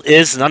Bell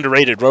is an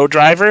underrated road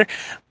driver.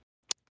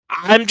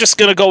 I'm just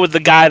going to go with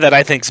the guy that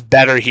I think's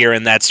better here,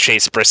 and that's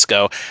Chase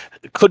Briscoe.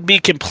 Could be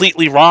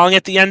completely wrong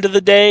at the end of the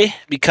day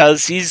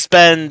because he's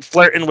been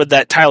flirting with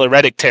that Tyler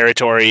Reddick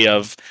territory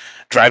of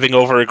driving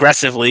over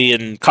aggressively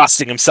and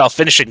costing himself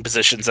finishing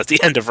positions at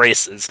the end of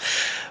races.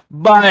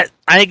 But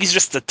I think he's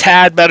just a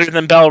tad better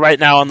than Bell right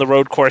now on the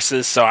road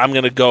courses, so I'm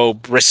going to go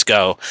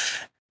Briscoe.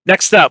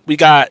 Next up, we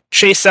got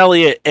Chase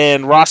Elliott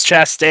and Ross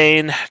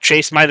Chastain.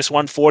 Chase minus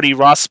 140,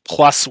 Ross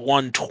plus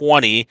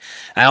 120.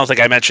 I don't think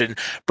I mentioned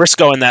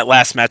Briscoe in that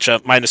last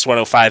matchup, minus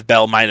 105,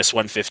 Bell minus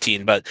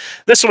 115. But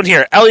this one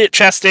here, Elliott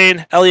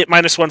Chastain, Elliott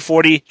minus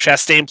 140,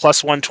 Chastain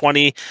plus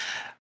 120.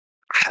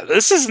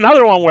 This is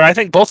another one where I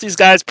think both these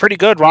guys pretty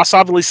good. Ross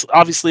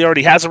obviously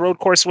already has a road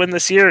course win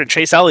this year, and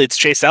Chase Elliott's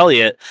Chase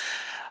Elliott.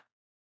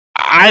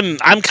 I'm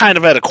kind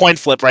of at a coin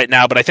flip right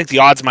now, but I think the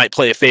odds might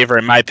play a favor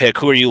in my pick.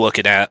 Who are you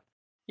looking at?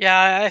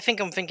 Yeah, I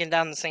think I'm thinking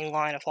down the same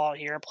line of thought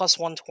here. Plus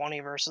 120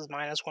 versus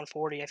minus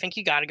 140. I think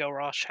you got to go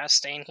Ross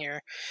Chastain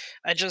here.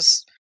 I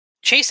just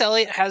Chase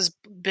Elliott has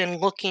been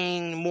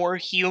looking more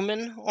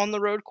human on the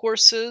road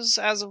courses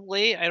as of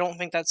late. I don't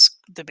think that's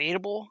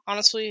debatable,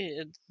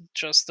 honestly.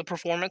 Just the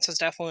performance has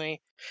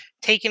definitely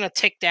taken a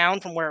tick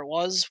down from where it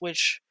was,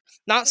 which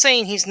not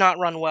saying he's not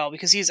run well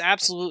because he's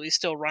absolutely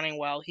still running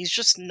well. He's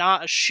just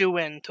not a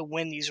shoe-in to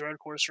win these road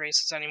course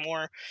races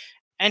anymore.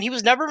 And he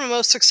was never the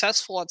most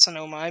successful at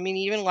Sonoma. I mean,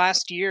 even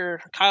last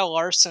year, Kyle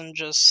Larson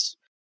just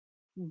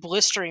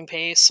blistering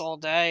pace all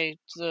day.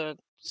 The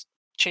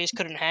Chase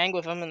couldn't hang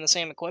with him in the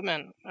same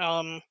equipment.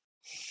 I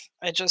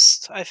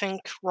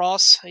think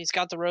Ross, he's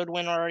got the road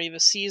win already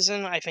this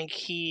season. I think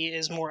he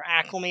is more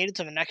acclimated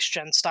to the next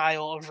gen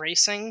style of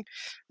racing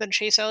than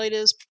Chase Elliott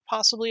is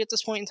possibly at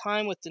this point in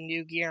time with the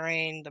new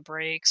gearing, the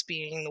brakes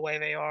being the way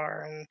they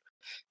are. And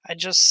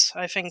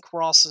I think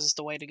Ross is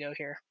the way to go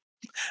here.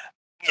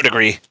 I would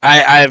agree.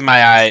 I have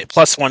my eye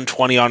plus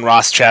 120 on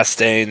Ross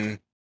Chastain.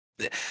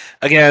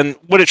 Again,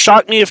 would it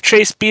shock me if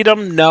Chase beat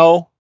him?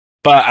 No,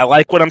 but I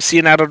like what I'm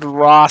seeing out of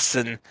Ross.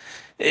 And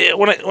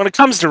when it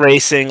comes to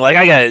racing, like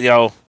I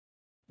got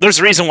there's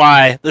a reason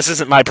why this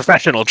isn't my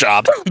professional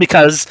job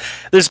because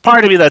there's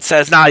part of me that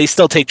says, nah, you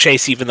still take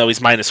Chase even though he's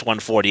minus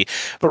 140.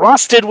 But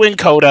Ross did win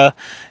Coda.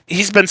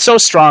 He's been so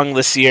strong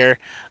this year.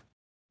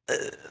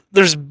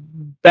 There's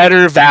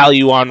better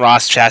value on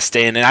Ross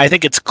Chastain, and I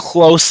think it's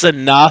close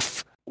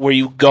enough where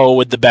you go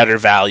with the better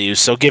value.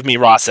 So give me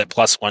Ross at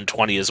plus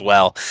 120 as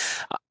well.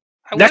 I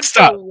would Next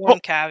throw up, one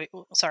caveat.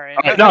 Sorry,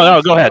 right,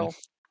 no, go ahead.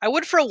 I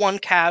would throw one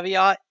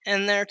caveat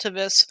in there to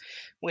this,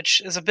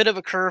 which is a bit of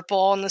a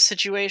curveball in this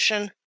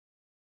situation.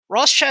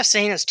 Ross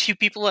Chastain has two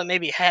people that may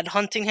be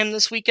headhunting him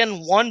this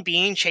weekend. One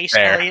being Chase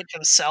Fair. Elliott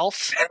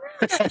himself.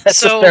 That's a fair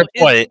So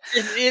point.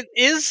 it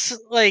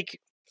is like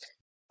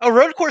a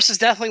road course is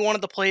definitely one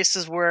of the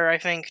places where I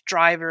think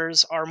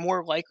drivers are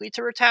more likely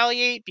to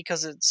retaliate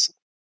because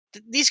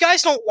these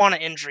guys don't want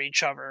to injure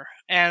each other,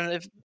 and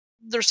if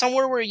there's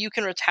somewhere where you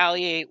can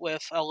retaliate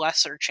with a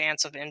lesser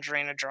chance of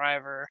injuring a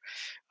driver,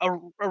 a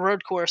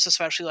road course,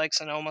 especially like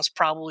Sonoma, is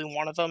probably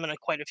one of them in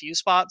quite a few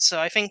spots. So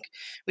I think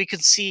we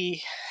could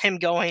see him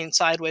going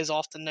sideways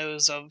off the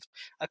nose of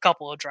a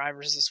couple of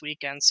drivers this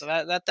weekend. So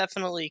that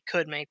definitely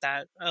could make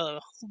that a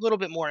little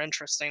bit more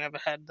interesting of a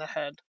head to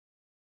head.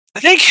 I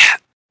think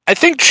I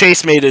think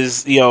Chase made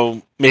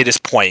his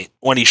point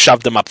when he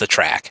shoved him up the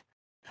track.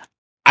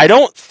 I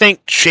don't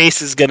think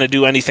Chase is going to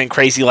do anything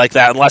crazy like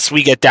that unless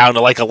we get down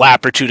to like a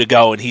lap or two to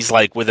go and he's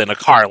like within a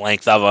car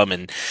length of him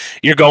and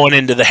you're going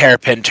into the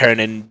hairpin turn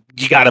and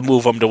you got to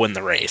move him to win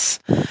the race.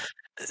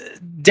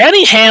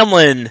 Denny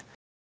Hamlin,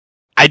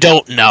 I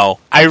don't know.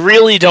 I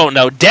really don't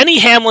know. Denny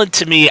Hamlin,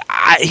 to me,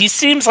 he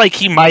seems like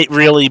he might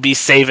really be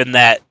saving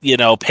that,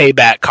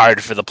 payback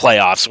card for the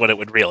playoffs when it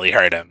would really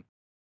hurt him.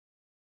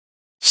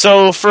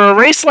 So for a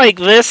race like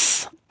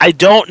this, I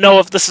don't know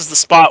if this is the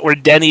spot where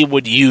Denny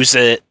would use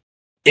it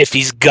if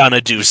he's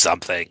gonna do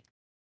something.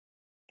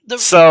 The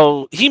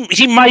So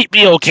he might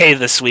be okay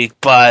this week,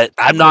 but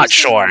the I'm not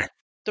reason sure.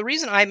 the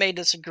reason I may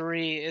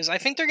disagree is I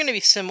think they're going to be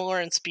similar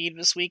in speed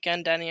this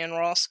weekend, Denny and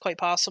Ross, quite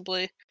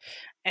possibly.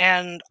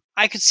 And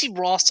I could see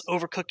Ross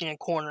overcooking a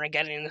corner and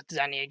getting into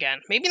Denny again.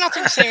 Maybe not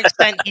to the same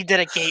extent he did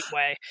at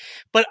Gateway,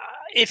 but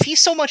if he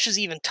so much as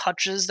even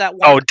touches that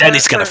one Oh, car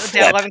Denny's gonna or that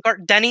flip. 11 car,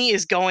 Denny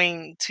is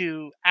going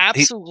to He,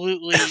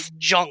 absolutely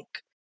junk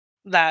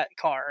that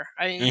car.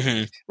 I mean,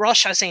 hmm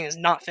Ross Chastain is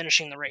not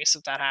finishing the race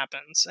if that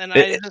happens. And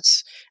it,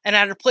 and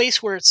at a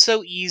place where it's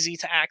so easy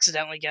to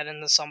accidentally get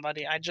into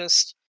somebody,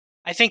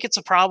 I think it's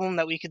a problem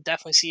that we could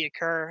definitely see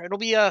occur. It'll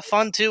be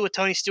fun too with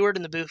Tony Stewart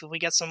in the booth if we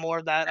get some more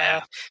of that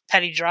yeah,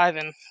 petty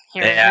driving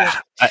here. yeah.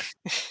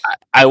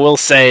 I will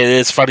say it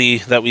is funny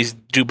that we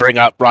do bring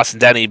up Ross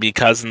and Denny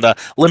because in the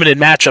limited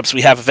matchups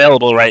we have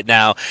available right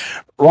now,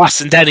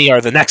 Ross and Denny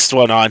are the next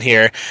one on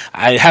here.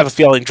 I have a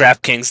feeling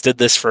DraftKings did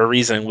this for a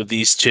reason with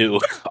these two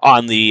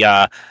on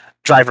the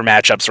driver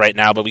matchups right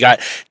now. But we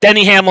got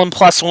Denny Hamlin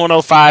plus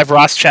 105,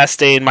 Ross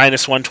Chastain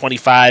minus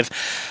 125.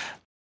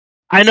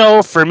 I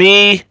know for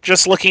me,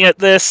 just looking at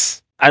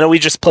this, I know we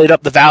just played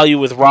up the value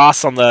with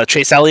Ross on the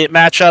Chase Elliott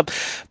matchup,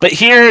 but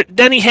here,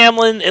 Denny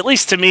Hamlin, at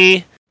least to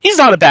me, he's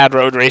not a bad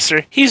road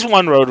racer. He's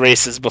won road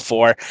races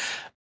before,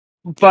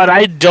 but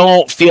I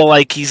don't feel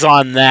like he's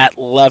on that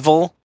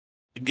level.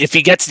 If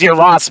he gets near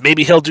Ross,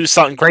 maybe he'll do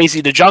something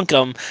crazy to junk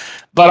him,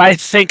 but I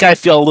think I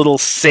feel a little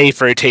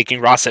safer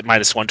taking Ross at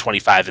minus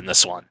 125 in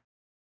this one.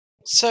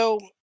 So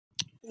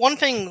one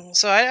thing,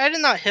 so I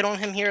did not hit on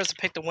him here as a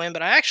pick to win,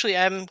 but I actually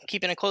am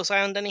keeping a close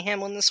eye on Denny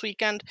Hamlin this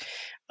weekend.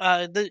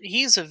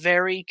 He's a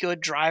very good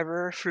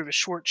driver through the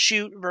short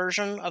shoot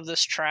version of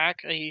this track.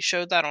 He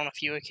showed that on a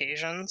few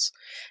occasions.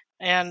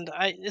 And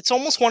it's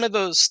almost one of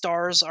those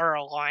stars are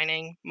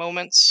aligning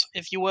moments,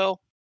 if you will,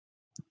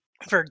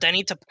 for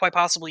Denny to quite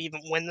possibly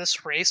even win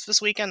this race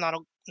this weekend,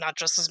 not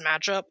just this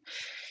matchup.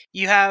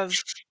 You have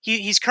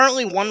he's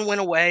currently one win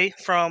away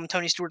from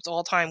Tony Stewart's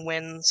all-time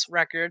wins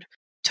record.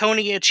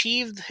 Tony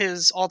achieved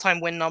his all-time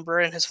win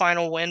number in his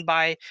final win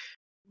by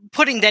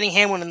putting Denny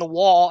Hamlin in the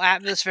wall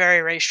at this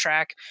very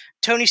racetrack.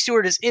 Tony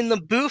Stewart is in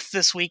the booth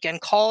this weekend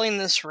calling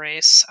this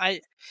race.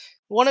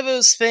 One of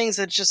those things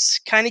that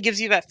just kind of gives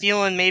you that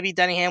feeling maybe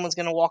Denny Hamlin's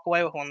going to walk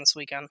away with one this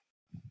weekend.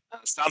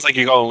 Sounds like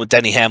you're going with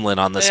Denny Hamlin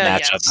on this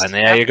matchup. Yes. And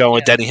yeah, you're going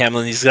with Denny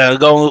Hamlin. He's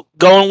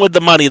going with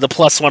the money, the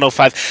plus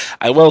 105.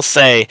 I will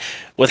say,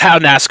 with how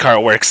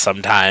NASCAR works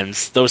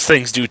sometimes, those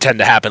things do tend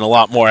to happen a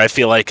lot more, I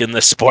feel like, in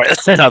this sport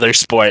than other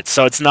sports.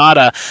 So it's not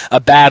a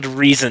bad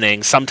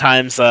reasoning.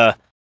 Sometimes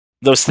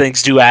those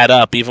things do add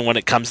up, even when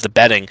it comes to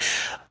betting.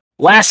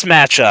 Last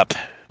matchup,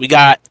 we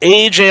got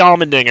AJ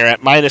Allmendinger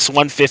at minus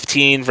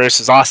 115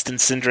 versus Austin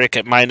Cindric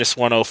at minus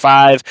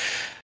 105.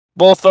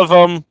 Both of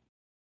them,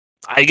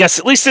 I guess,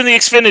 at least in the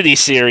Xfinity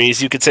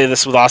series, you could say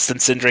this with Austin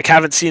Cindric.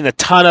 Haven't seen a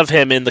ton of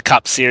him in the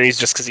Cup series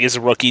just because he is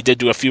a rookie. Did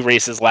do a few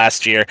races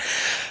last year.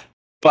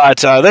 But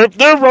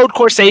they're road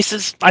course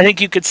aces. I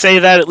think you could say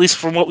that, at least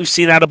from what we've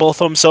seen out of both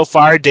of them so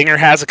far. Dinger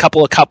has a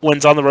couple of Cup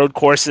wins on the road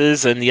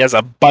courses, and he has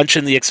a bunch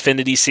in the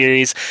Xfinity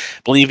series.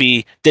 I believe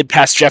he did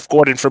pass Jeff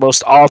Gordon for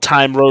most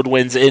all-time road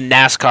wins in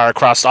NASCAR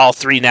across all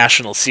three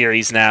national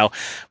series now,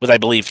 with, I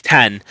believe,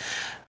 10.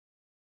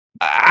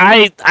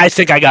 I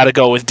think I got to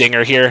go with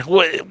Dinger here.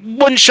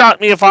 Wouldn't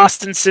shock me if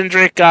Austin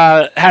Cindric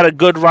had a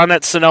good run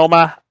at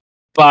Sonoma,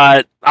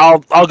 but I'll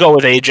go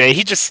with AJ.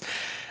 He just,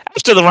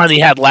 after the run he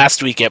had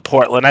last week at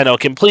Portland, I know,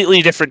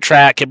 completely different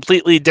track,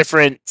 completely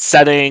different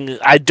setting.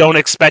 I don't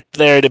expect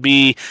there to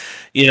be,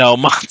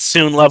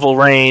 monsoon level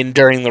rain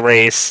during the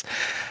race.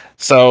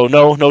 So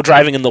no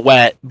driving in the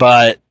wet,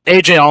 but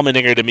AJ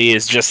Allmendinger to me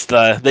is just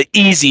the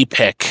easy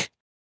pick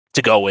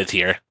to go with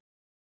here.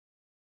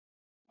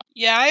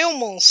 Yeah, I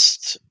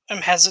almost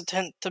I'm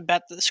hesitant to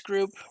bet this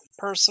group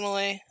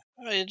personally.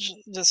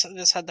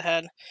 This head to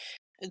head,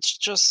 it's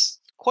just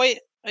quite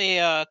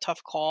a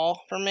tough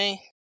call for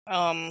me.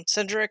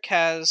 Cindric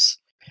has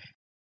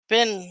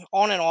been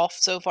on and off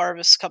so far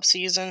this Cup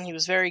season. He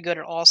was very good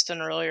at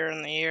Austin earlier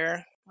in the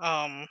year.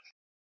 Arguably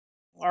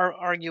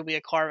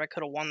a car that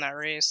could have won that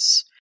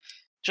race.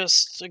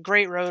 Just a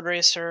great road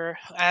racer,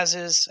 as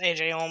is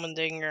AJ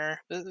Allmendinger.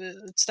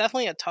 It's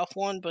definitely a tough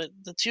one, but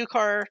the two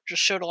car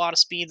just showed a lot of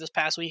speed this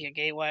past week at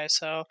Gateway,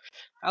 so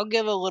I'll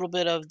give a little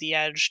bit of the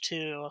edge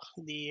to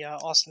the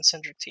Austin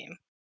Cindric team.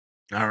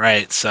 All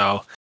right,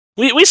 so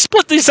we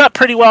split these up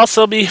pretty well,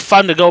 so it'll be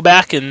fun to go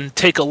back and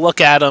take a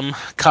look at them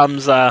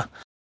comes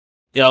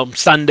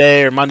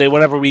Sunday or Monday,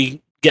 whenever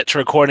we get to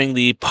recording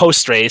the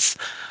post race.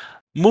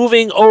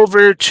 Moving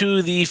over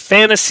to the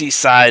fantasy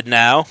side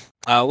now,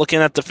 looking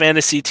at the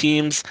fantasy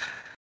teams.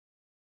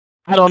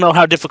 I don't know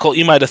how difficult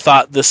you might have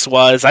thought this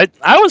was. I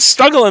was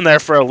struggling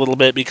there for a little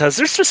bit because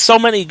there's just so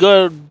many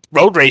good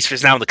road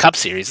racers now in the Cup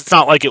Series. It's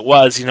not like it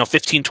was,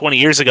 15, 20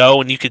 years ago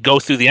when you could go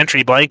through the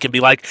entry blank and be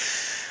like,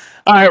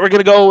 all right, we're going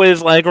to go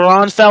with like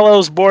Ron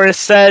Fellows, Boris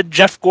Said,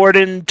 Jeff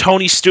Gordon,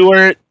 Tony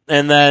Stewart,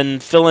 and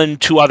then fill in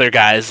two other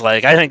guys.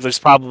 Like, I think there's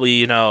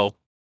probably,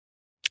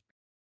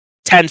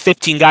 10,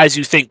 15 guys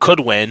you think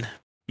could win.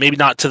 Maybe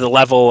not to the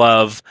level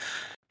of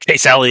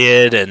Chase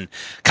Elliott and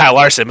Kyle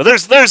Larson, but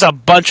there's a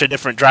bunch of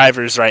different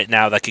drivers right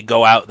now that could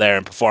go out there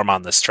and perform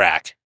on this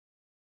track.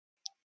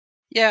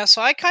 Yeah,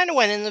 so I kind of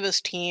went into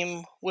this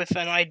team with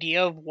an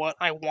idea of what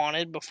I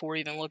wanted before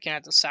even looking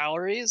at the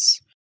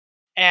salaries.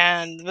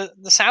 And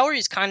the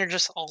salaries kind of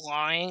just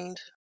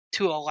aligned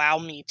to allow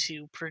me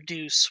to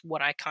produce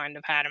what I kind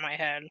of had in my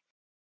head.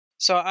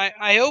 So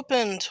I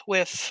opened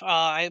with,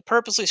 I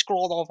purposely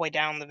scrolled all the way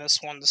down to this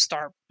one to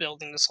start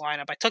building this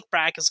lineup. I took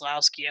Brad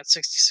Keselowski at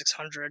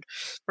 6,600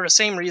 for the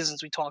same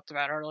reasons we talked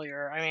about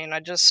earlier. I mean, I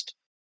just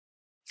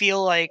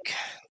feel like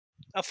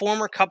a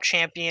former Cup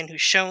champion who's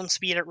shown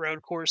speed at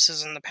road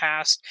courses in the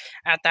past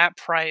at that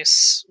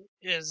price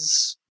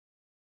is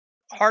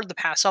hard to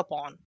pass up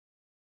on.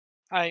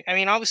 I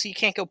mean, obviously you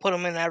can't go put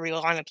him in every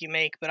lineup you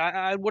make, but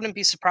I wouldn't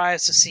be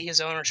surprised to see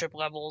his ownership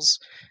levels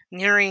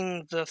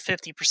nearing the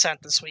 50%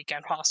 this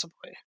weekend,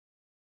 possibly.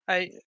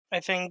 I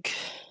think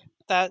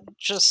that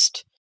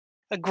just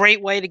a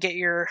great way to get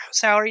your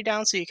salary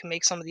down so you can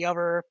make some of the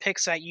other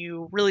picks that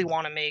you really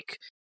want to make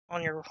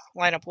on your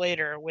lineup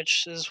later,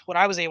 which is what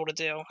I was able to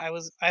do.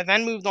 I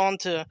then moved on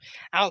to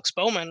Alex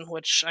Bowman,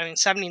 which, I mean,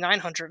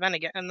 7,900. Then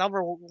again,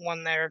 another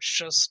one there. It's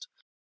just,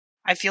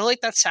 I feel like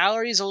that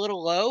salary is a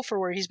little low for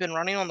where he's been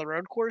running on the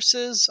road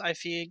courses. I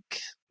think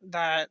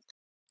that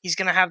he's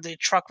going to have the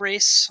truck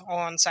race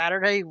on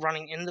Saturday,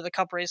 running into the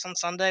Cup race on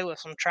Sunday with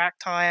some track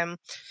time,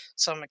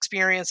 some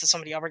experience that some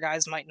of the other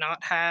guys might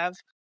not have.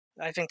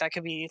 I think that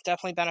could be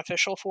definitely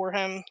beneficial for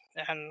him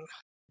and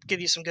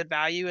give you some good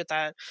value at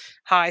that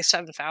high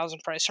 7,000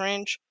 price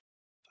range.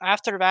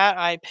 After that,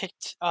 I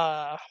picked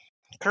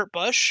Kurt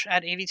Busch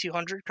at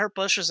 8,200. Kurt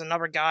Busch is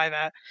another guy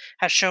that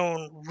has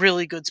shown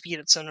really good speed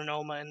at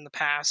Sonoma in the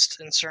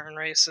past in certain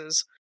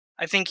races.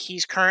 I think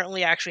he's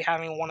currently actually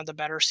having one of the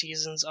better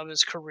seasons of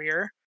his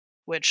career,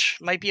 which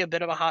might be a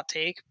bit of a hot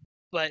take,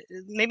 but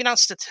maybe not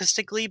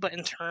statistically, but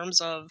in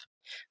terms of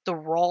the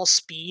raw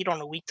speed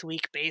on a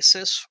week-to-week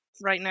basis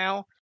right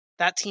now,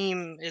 that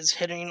team is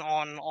hitting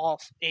on all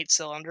 8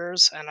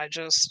 cylinders, and I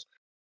just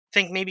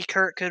think maybe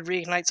Kurt could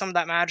reignite some of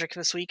that magic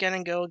this weekend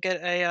and go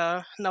get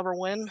another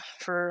win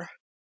for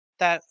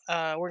that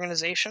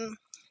organization.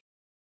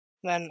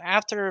 Then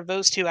after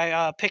those two,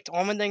 I picked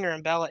Allmendinger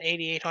and Bell at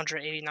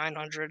 8,800,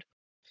 8,900.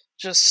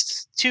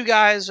 Just two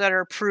guys that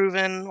are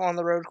proven on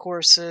the road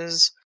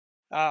courses.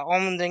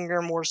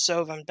 Allmendinger more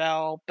so than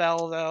Bell.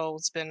 Bell, though,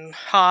 it's been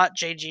hot.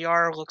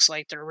 JGR looks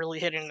like they're really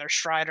hitting their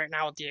stride right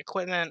now with the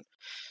equipment.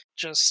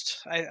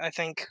 Just, I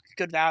think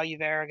good value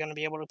there. Going to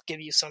be able to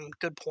give you some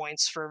good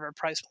points for their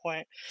price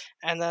point.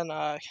 And then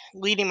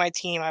leading my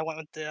team, I went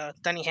with the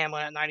Denny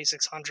Hamlin at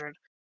 9,600.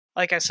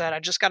 Like I said, I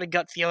just got a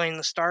gut feeling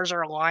the stars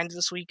are aligned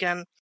this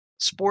weekend.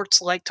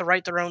 Sports like to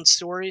write their own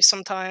stories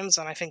sometimes,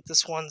 and I think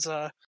this one's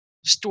a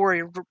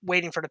story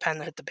waiting for the pen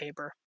to hit the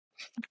paper.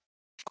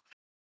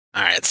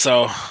 All right,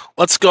 so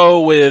let's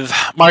go with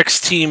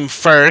Mark's team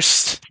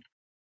first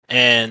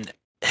and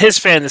his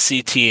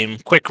fantasy team.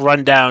 Quick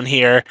rundown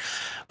here.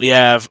 We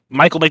have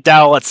Michael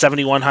McDowell at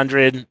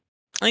 7,100.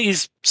 I think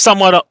he's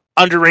somewhat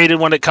underrated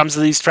when it comes to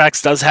these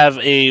tracks. Does have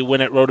a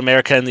win at Road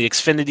America in the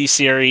Xfinity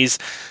Series.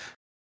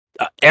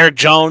 Eric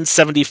Jones,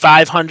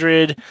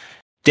 7,500.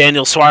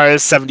 Daniel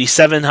Suarez,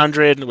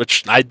 7,700,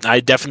 which I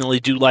definitely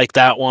do like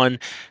that one.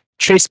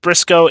 Chase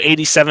Briscoe,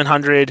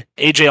 8,700.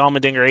 AJ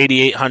Allmendinger,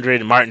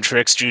 8,800. And Martin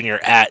Truex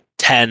Jr. at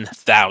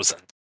 10,000.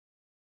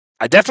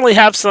 I definitely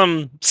have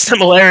some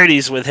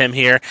similarities with him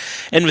here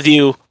and with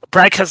you.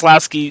 Brad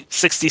Keselowski,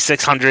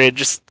 6,600,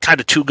 just kind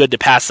of too good to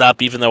pass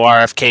up, even though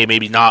RFK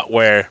maybe not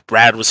where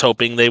Brad was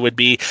hoping they would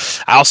be.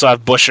 I also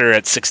have Buescher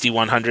at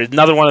 6,100.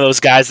 Another one of those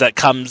guys that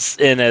comes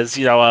in as,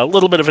 a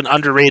little bit of an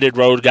underrated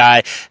road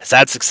guy, has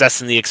had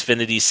success in the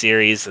Xfinity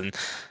Series, and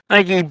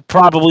I think he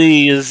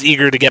probably is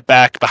eager to get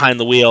back behind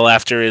the wheel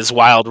after his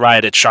wild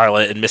ride at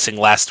Charlotte and missing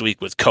last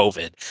week with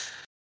COVID.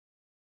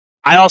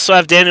 I also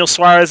have Daniel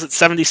Suarez at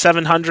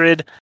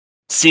 7,700.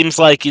 Seems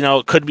like,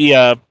 it could be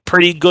a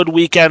pretty good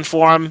weekend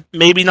for him.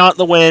 Maybe not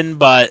the win,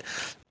 but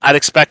I'd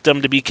expect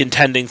him to be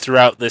contending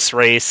throughout this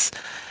race.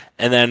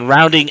 And then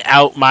rounding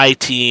out my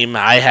team,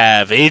 I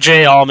have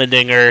AJ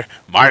Allmendinger,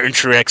 Martin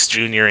Truex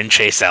Jr., and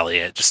Chase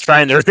Elliott. Just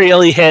trying to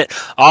really hit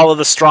all of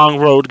the strong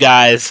road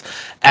guys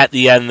at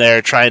the end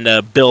there, trying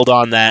to build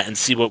on that and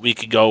see what we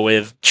could go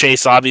with.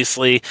 Chase,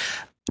 obviously,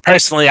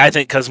 personally, I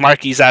think because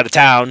Marky's out of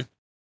town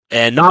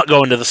and not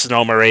going to the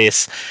Sonoma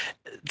race,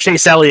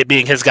 Chase Elliott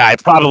being his guy,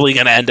 probably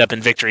going to end up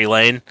in victory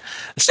lane.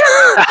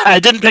 I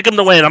didn't pick him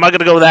to win. I'm not going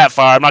to go that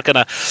far. I'm not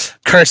going to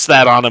curse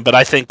that on him, but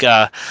I think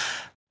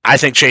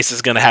Chase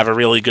is going to have a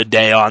really good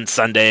day on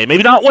Sunday.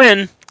 Maybe not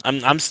win.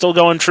 I'm still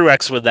going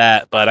Truex with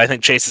that, but I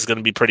think Chase is going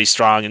to be pretty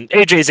strong. And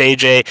AJ's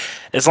AJ.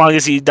 As long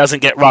as he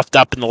doesn't get roughed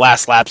up in the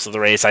last laps of the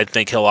race, I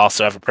think he'll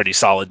also have a pretty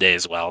solid day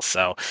as well.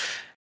 So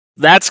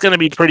that's going to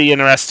be pretty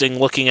interesting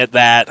looking at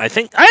that. I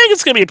think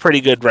it's going to be a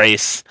pretty good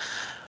race.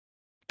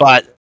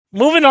 But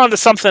moving on to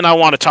something I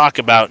want to talk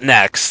about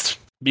next,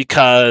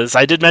 because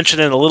I did mention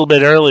it a little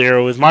bit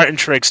earlier with Martin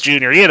Truex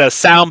Jr. He had a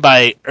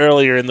soundbite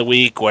earlier in the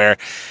week where,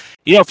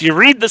 if you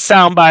read the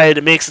soundbite,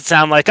 it makes it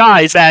sound like,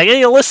 he's back. And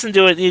you listen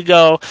to it and you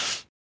go,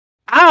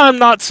 I'm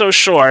not so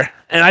sure.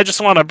 And I just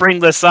want to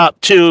bring this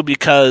up, too,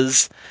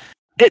 because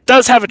it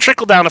does have a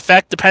trickle-down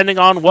effect depending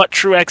on what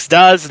Truex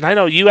does. And I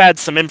know you had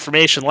some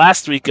information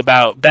last week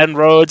about Ben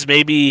Rhodes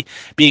maybe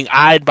being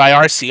eyed by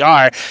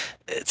RCR.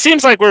 It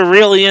seems like we're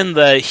really in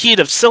the heat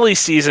of silly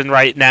season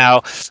right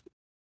now.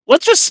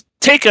 Let's just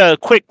take a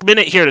quick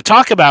minute here to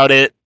talk about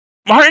it.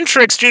 Martin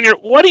Truex Jr.,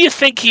 what do you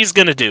think he's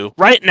going to do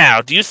right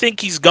now? Do you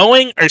think he's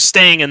going or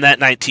staying in that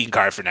 19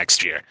 car for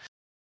next year?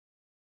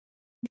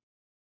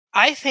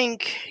 I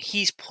think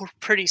he's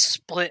pretty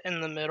split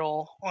in the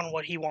middle on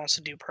what he wants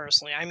to do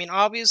personally. I mean,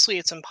 obviously,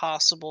 it's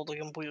impossible to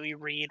completely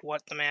read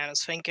what the man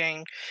is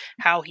thinking,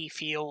 how he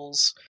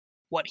feels,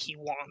 what he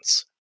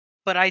wants.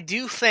 But I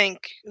do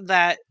think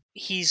that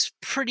he's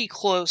pretty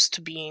close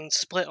to being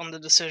split on the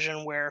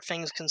decision where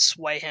things can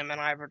sway him in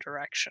either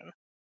direction.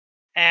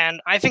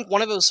 And I think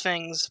one of those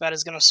things that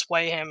is going to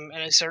sway him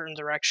in a certain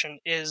direction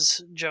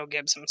is Joe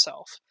Gibbs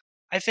himself.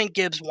 I think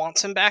Gibbs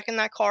wants him back in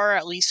that car,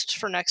 at least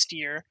for next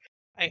year.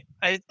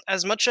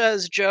 As much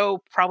as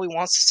Joe probably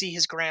wants to see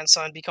his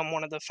grandson become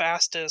one of the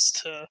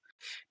fastest to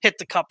hit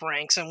the cup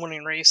ranks and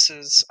winning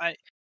races,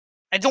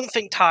 I don't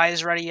think Ty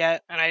is ready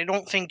yet, and I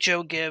don't think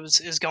Joe Gibbs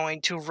is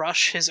going to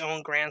rush his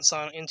own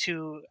grandson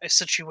into a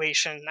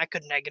situation that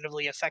could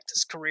negatively affect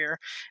his career,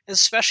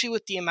 especially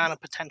with the amount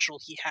of potential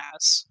he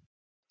has.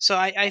 So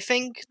I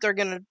think they're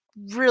going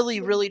to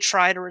really, really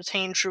try to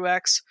retain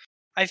Truex.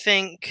 I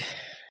think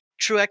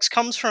Truex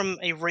comes from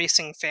a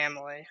racing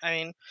family. I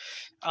mean,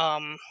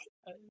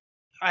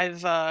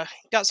 I've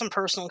got some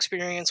personal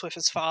experience with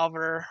his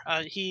father.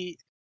 He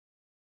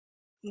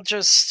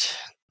just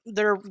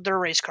they're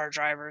race car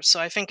drivers. So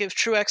I think if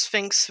Truex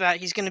thinks that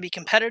he's going to be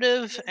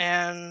competitive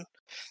and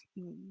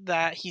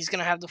that he's going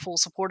to have the full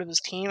support of his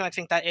team, I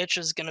think that itch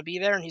is going to be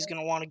there, and he's going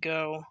to want to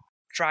go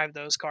drive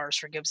those cars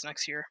for Gibbs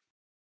next year.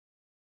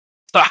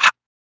 So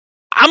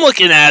I'm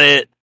looking at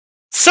it,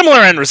 similar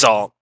end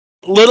result,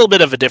 a little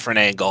bit of a different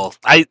angle.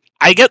 I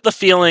get the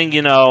feeling,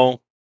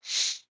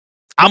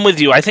 I'm with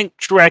you. I think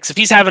Truex, if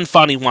he's having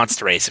fun, he wants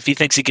to race. If he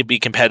thinks he could be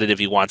competitive,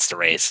 he wants to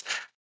race.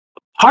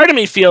 Part of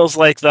me feels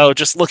like, though,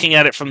 just looking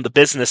at it from the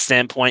business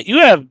standpoint, you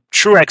have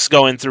Truex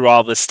going through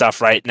all this stuff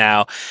right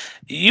now.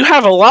 You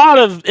have a lot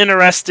of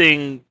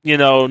interesting,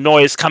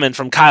 noise coming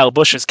from Kyle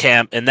Busch's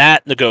camp in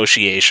that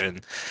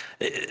negotiation.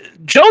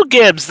 Joe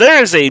Gibbs,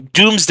 there is a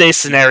doomsday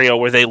scenario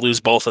where they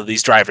lose both of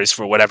these drivers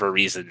for whatever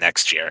reason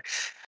next year.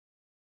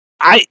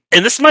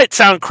 And this might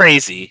sound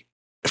crazy.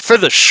 For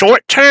the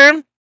short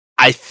term,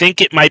 I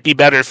think it might be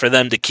better for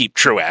them to keep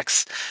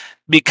Truex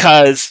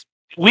because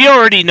we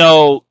already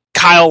know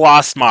Kyle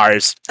lost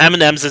Mars.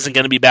 M&M's isn't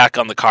going to be back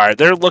on the car.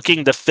 They're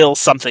looking to fill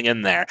something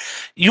in there.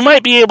 You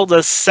might be able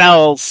to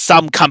sell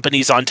some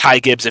companies on Ty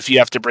Gibbs if you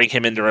have to bring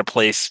him in to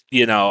replace,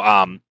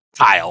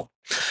 Kyle.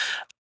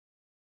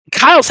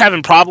 Kyle's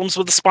having problems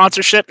with the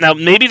sponsorship. Now,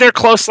 maybe they're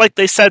close like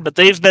they said, but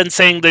they've been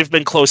saying they've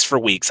been close for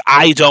weeks.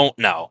 I don't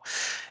know.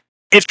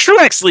 If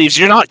Truex leaves,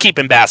 you're not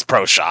keeping Bass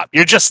Pro Shop.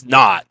 You're just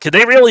not. Could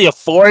they really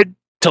afford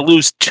to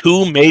lose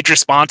two major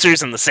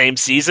sponsors in the same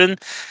season?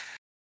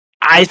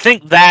 I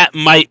think that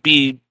might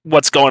be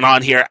what's going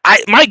on here.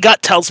 My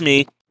gut tells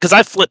me, because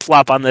I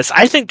flip-flop on this,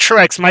 I think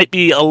Truex might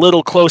be a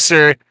little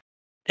closer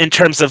in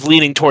terms of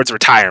leaning towards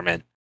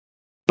retirement.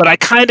 But I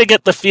kind of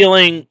get the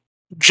feeling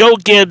Joe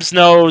Gibbs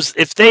knows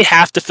if they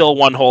have to fill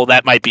one hole,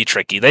 that might be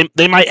tricky.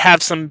 They might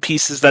have some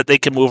pieces that they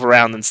can move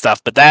around and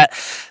stuff, but that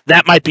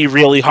might be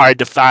really hard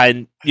to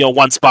find,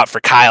 one spot for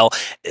Kyle.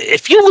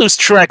 If you lose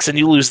Truex and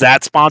you lose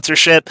that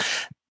sponsorship,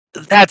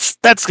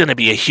 that's going to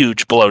be a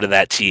huge blow to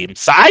that team.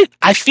 So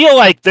I feel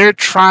like they're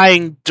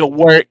trying to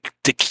work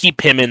to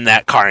keep him in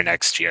that car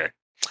next year.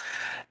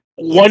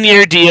 1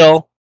 year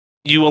deal.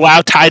 you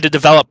allow Ty to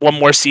develop one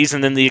more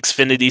season in the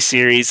Xfinity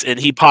Series, and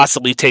he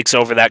possibly takes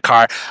over that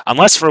car,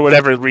 unless for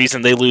whatever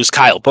reason they lose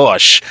Kyle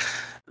Busch.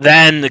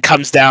 Then it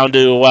comes down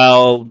to,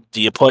 well,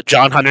 do you put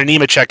John Hunter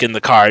Nemechek in the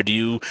car? Do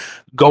you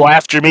go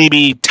after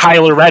maybe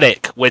Tyler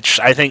Reddick, which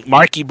I think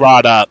Markey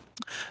brought up,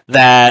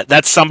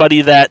 that's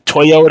somebody that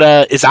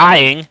Toyota is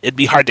eyeing. It'd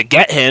be hard to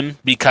get him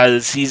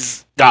because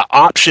he's got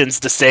options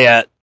to stay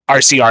at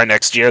RCR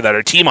next year that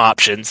are team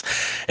options.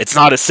 It's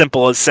not as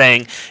simple as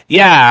saying,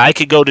 yeah, I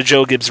could go to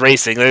Joe Gibbs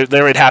Racing.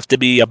 There would have to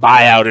be a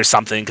buyout or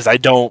something because I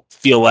don't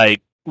feel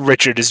like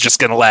Richard is just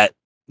going to let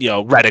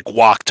Reddick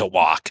walk to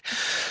walk.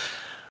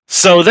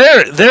 So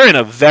they're in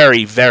a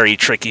very, very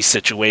tricky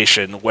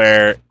situation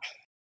where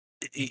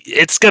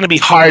it's going to be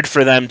hard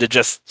for them to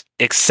just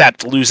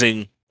accept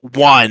losing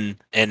one,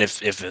 and if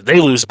they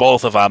lose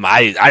both of them,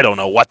 I don't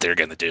know what they're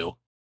going to do.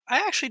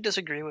 I actually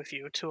disagree with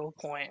you to a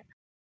point.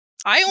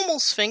 I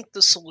almost think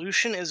the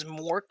solution is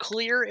more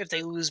clear if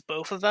they lose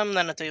both of them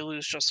than if they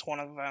lose just one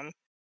of them.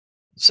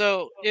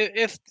 So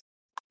if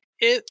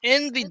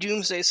in the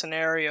doomsday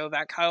scenario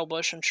that Kyle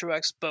Busch and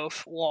Truex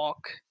both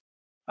walk,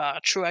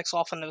 Truex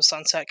off into the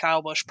sunset,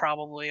 Kyle Busch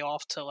probably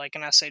off to like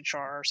an SHR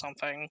or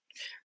something.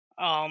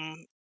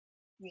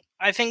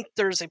 I think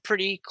there's a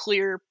pretty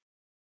clear,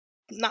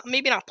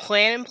 maybe not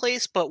plan in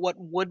place, but what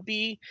would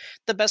be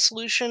the best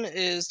solution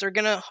is they're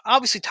gonna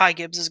obviously Ty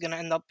Gibbs is gonna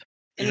end up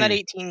in that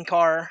 18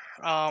 car.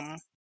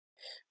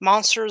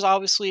 Monster is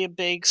obviously a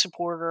big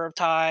supporter of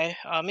Ty,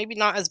 maybe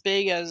not as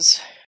big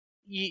as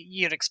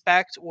you'd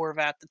expect or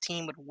that the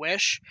team would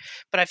wish,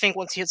 but I think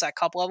once he hits that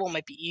cup level, it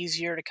might be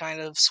easier to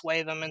kind of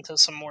sway them into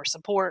some more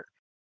support.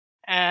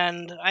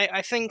 And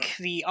I think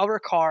the other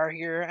car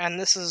here, and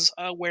this is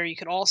where you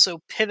could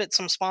also pivot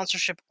some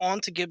sponsorship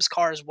onto Gibbs'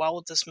 car as well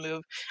with this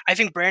move. I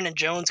think Brandon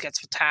Jones gets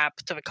the tap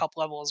to the cup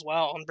level as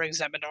well and brings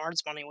that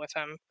Menards money with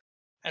him.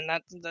 And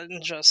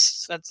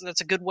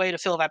that's a good way to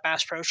fill that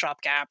Bass Pro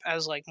Shop gap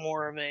as like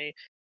more of a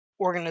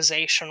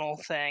organizational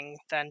thing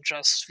than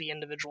just the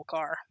individual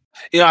car.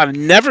 I've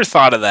never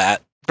thought of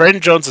that.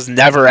 Brandon Jones has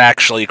never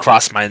actually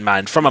crossed my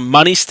mind. From a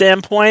money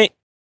standpoint,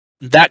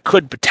 that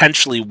could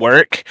potentially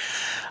work.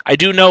 I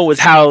do know with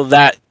how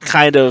that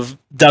kind of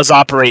does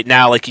operate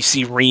now, like you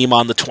see Ream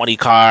on the 20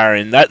 car,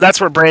 and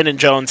that's where Brandon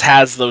Jones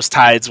has those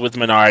ties with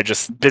Menard,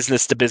 just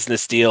business to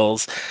business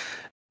deals.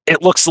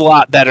 It looks a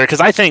lot better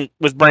because I think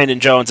with Brandon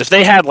Jones, if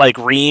they had like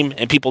Ream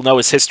and people know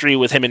his history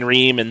with him and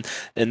Ream, and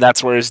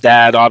that's where his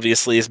dad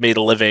obviously has made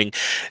a living,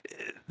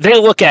 they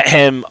look at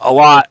him a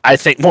lot, I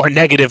think, more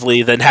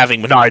negatively than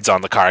having Menards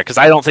on the car because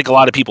I don't think a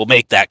lot of people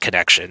make that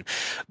connection.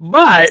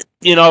 But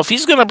if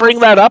he's going to bring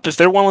that up, if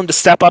they're willing to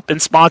step up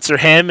and sponsor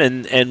him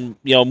and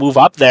move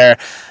up there,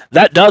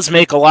 that does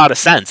make a lot of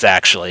sense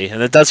actually,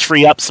 and it does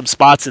free up some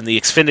spots in the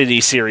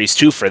Xfinity Series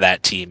too for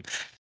that team.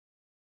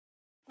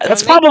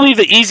 That's probably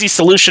the easy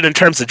solution in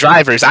terms of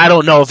drivers. I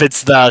don't know if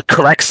it's the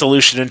correct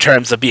solution in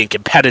terms of being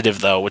competitive,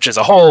 though, which is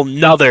a whole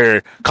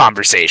nother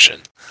conversation.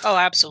 Oh,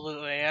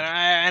 absolutely,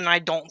 and I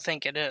don't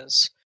think it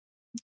is.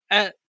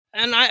 And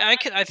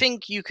I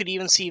think you could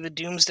even see the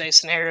doomsday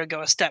scenario go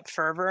a step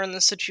further in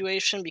this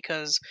situation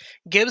because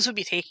Gibbs would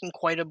be taking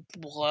quite a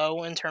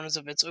blow in terms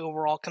of its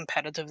overall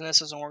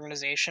competitiveness as an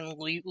organization.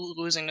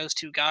 Losing those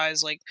two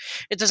guys, like,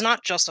 it does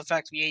not just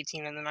affect the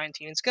 18 and the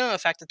 19; it's going to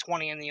affect the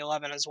 20 and the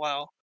 11 as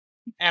well.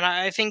 And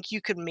I think you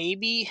could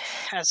maybe,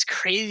 as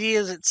crazy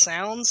as it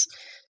sounds,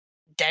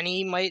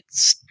 Denny might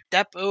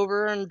step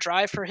over and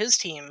drive for his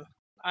team.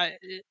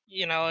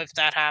 If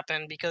that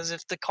happened, because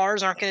if the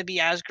cars aren't going to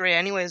be as great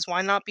anyways,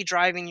 why not be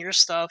driving your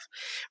stuff,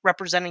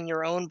 representing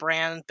your own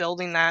brand,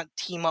 building that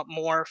team up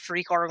more,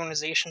 3-car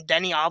organization.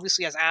 Denny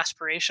obviously has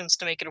aspirations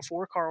to make it a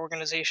 4-car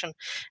organization,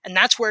 and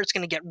that's where it's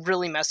going to get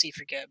really messy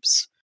for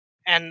Gibbs.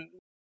 And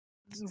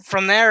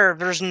from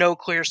there's no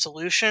clear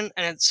solution,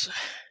 and it's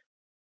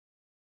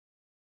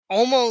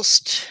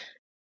almost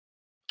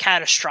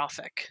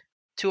catastrophic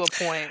to a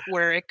point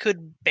where it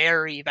could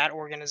bury that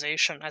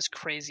organization, as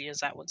crazy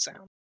as that would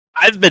sound.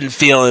 I've been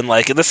feeling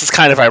like, and this is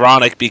kind of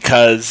ironic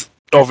because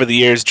over the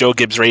years, Joe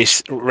Gibbs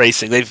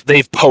Racing,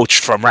 they've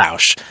poached from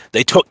Roush.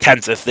 They took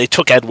Kenseth, they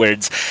took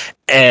Edwards,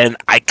 and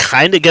I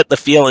kind of get the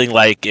feeling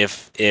like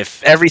if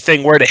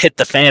everything were to hit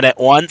the fan at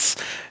once,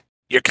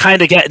 you're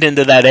kind of getting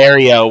into that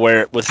area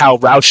where, with how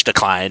Roush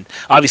declined,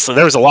 obviously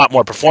there was a lot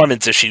more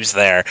performance issues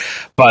there,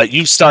 but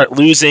you start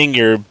losing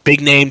your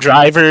big name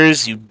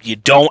drivers, you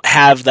don't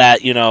have that,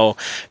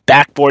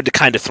 backboard to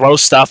kind of throw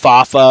stuff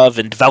off of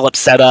and develop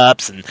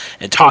setups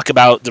and talk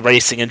about the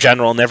racing in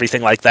general and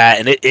everything like that,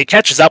 and it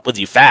catches up with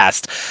you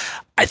fast.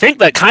 I think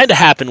that kind of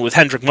happened with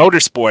Hendrick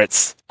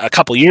Motorsports a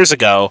couple years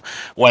ago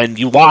when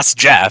you lost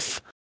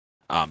Jeff.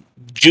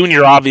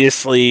 Junior,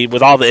 obviously,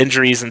 with all the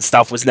injuries and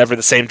stuff, was never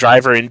the same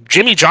driver. And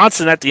Jimmy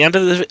Johnson, at the end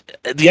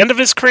of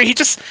his career,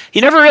 he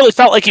never really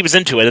felt like he was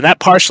into it, and that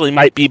partially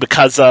might be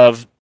because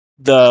of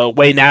the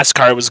way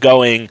NASCAR was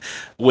going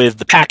with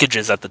the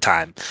packages at the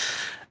time.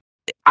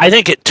 I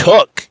think it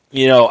took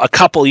a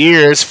couple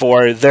years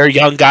for their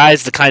young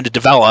guys to kind of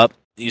develop.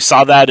 You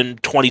saw that in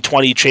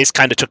 2020. Chase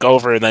kind of took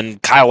over, and then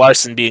Kyle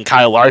Larson being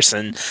Kyle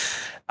Larson,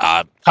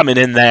 coming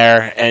in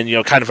there and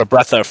kind of a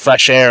breath of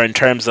fresh air in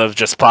terms of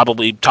just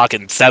probably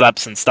talking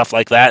setups and stuff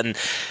like that. And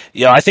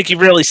I think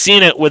you've really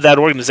seen it with that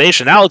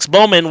organization. Alex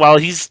Bowman, while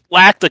he's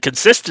lacked the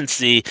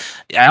consistency,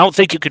 I don't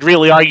think you could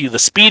really argue the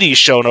speed he's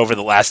shown over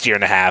the last year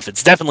and a half.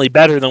 It's definitely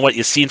better than what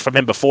you've seen from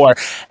him before,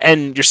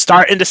 and you're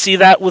starting to see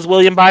that with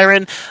William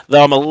Byron.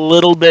 Though I'm a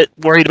little bit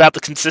worried about the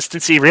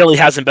consistency. Really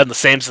hasn't been the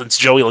same since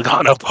Joey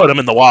Logano put him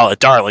in the wall at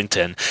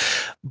Darlington,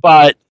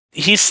 but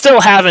he's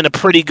still having a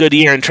pretty good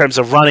year in terms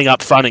of running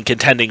up front and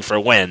contending for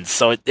wins.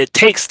 So it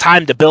takes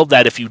time to build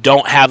that if you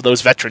don't have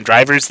those veteran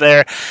drivers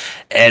there.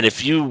 And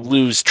if you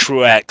lose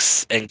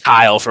Truex and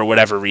Kyle for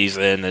whatever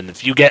reason, and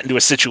if you get into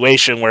a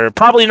situation where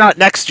probably not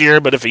next year,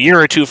 but if a year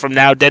or two from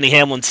now, Denny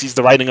Hamlin sees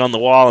the writing on the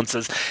wall and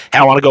says, hey,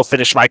 I want to go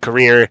finish my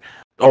career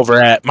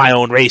over at my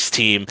own race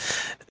team.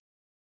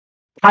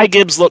 Ty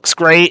Gibbs looks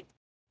great.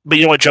 But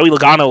you know what? Joey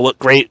Logano looked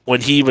great when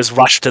he was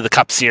rushed to the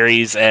Cup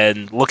Series,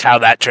 and look how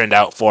that turned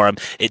out for him.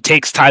 It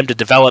takes time to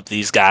develop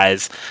these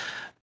guys.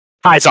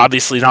 Ty's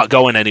obviously not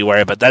going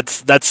anywhere, but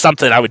that's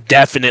something I would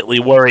definitely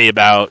worry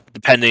about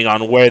depending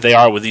on where they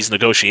are with these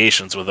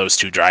negotiations with those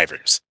two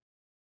drivers.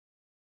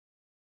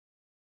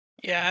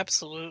 Yeah,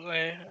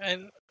 absolutely.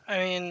 And I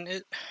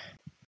mean,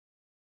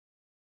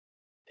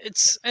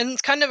 it's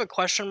kind of a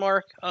question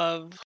mark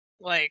of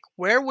like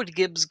where would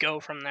Gibbs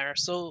go from there?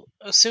 So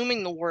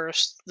assuming the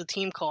worst, the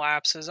team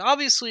collapses.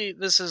 Obviously,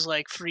 this is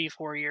like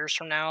 3-4 years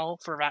from now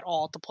for that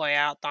all to play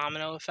out,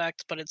 domino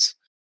effect. But it's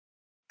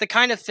the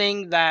kind of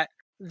thing that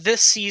this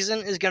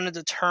season is going to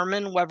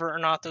determine whether or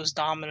not those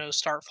dominoes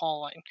start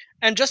falling.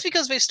 And just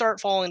because they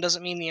start falling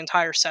doesn't mean the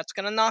entire set's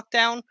going to knock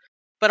down,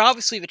 but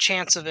obviously the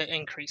chance of it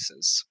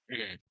increases.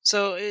 Mm-hmm.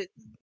 So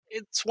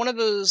it's one of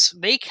those,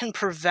 they can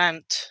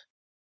prevent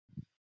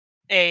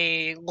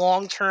a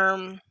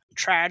long-term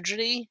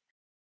tragedy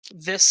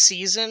this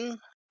season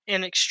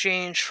in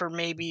exchange for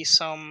maybe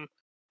some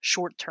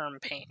short-term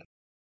pain.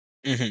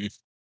 Mm-hmm.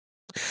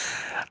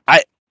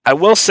 I I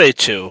will say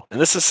too,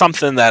 and this is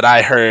something that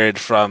I heard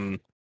from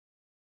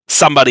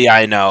somebody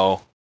I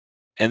know,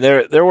 and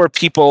there were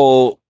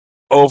people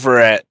over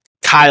at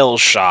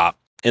Kyle's shop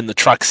in the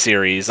truck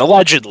series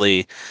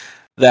allegedly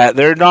that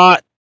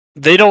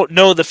they don't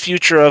know the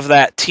future of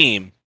that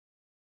team.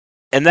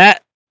 And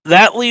that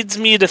leads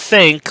me to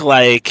think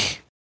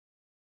like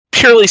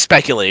purely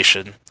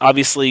speculation.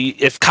 Obviously,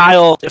 if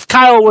Kyle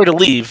were to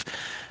leave,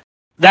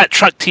 that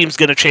truck team's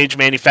going to change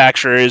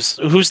manufacturers.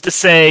 Who's to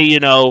say,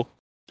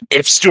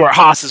 if Stuart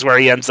Haas is where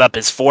he ends up,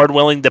 is Ford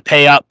willing to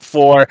pay up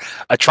for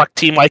a truck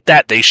team like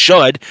that? They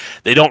should.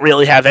 They don't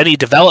really have any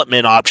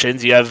development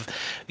options. You have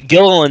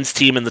Gilliland's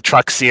team in the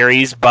truck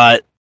series,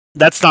 but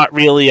that's not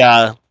really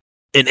an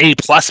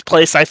A-plus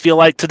place, I feel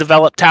like, to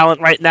develop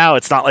talent right now.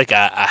 It's not like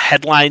a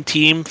headline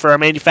team for a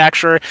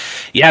manufacturer.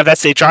 You have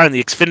SHR in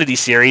the Xfinity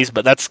series,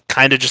 but that's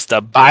kind of just a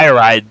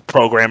buy-a-ride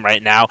program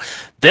right now.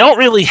 They don't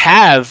really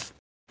have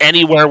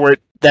anywhere where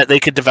that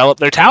they could develop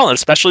their talent,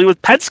 especially with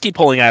Penske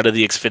pulling out of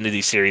the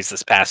Xfinity series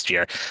this past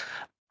year.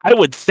 I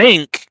would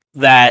think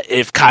that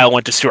if Kyle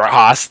went to Stuart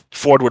Haas,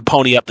 Ford would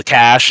pony up the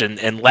cash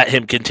and let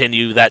him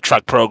continue that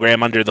truck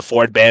program under the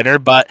Ford banner,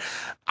 but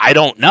I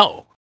don't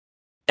know.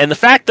 And the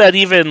fact that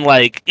even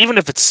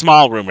if it's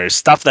small rumors,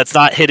 stuff that's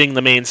not hitting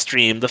the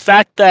mainstream, the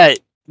fact that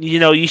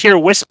you hear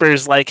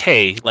whispers like,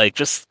 hey, like,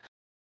 just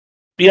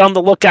be on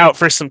the lookout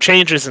for some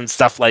changes and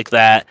stuff like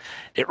that,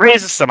 it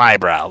raises some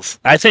eyebrows.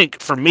 I think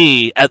for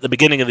me, at the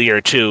beginning of the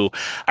year too,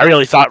 I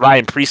really thought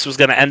Ryan Preece was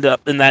going to end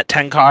up in that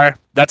 10 car.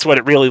 That's what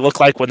it really looked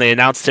like when they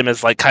announced him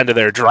as like kind of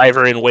their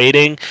driver in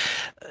waiting.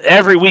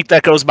 Every week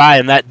that goes by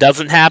and that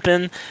doesn't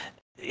happen,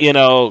 you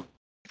know,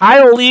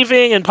 Kyle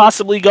leaving and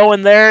possibly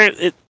going there,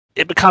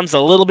 it becomes a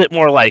little bit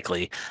more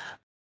likely.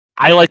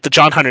 I like the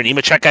John Hunter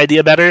Nemechek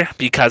idea better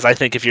because I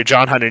think if you're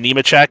John Hunter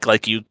Nemechek,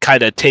 like, you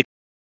kind of take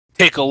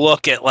a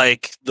look at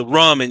like the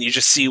room and you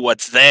just see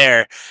what's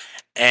there.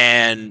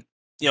 And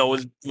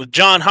with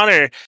John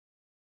Hunter,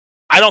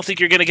 I don't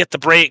think you're going to get the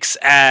breaks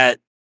at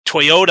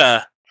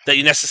Toyota that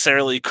you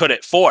necessarily could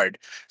at Ford.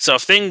 So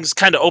if things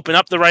kind of open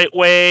up the right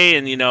way,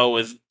 and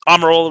with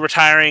Amarola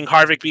retiring,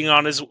 Harvick being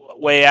on his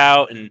way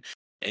out, and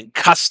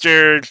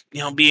Custer,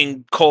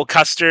 being Cole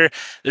Custer,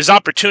 there's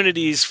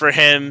opportunities for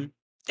him,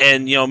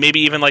 and maybe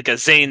even like a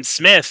Zane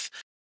Smith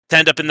to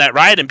end up in that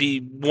ride and be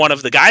one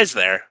of the guys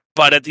there.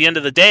 But at the end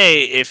of the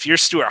day, if you're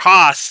Stuart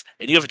Haas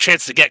and you have a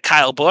chance to get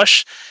Kyle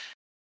Busch,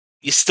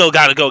 you still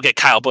got to go get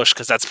Kyle Busch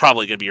because that's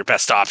probably going to be your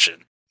best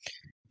option.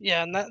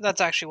 Yeah, and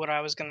that's actually what I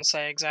was going to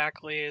say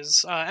exactly,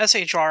 is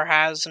SHR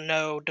has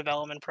no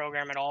development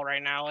program at all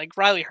right now. Like,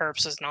 Riley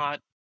Herbst is not...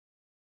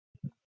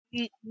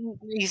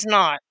 He's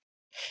not.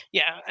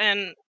 Yeah,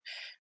 and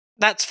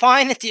that's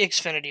fine at the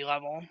Xfinity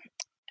level.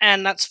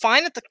 And that's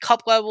fine at the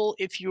Cup level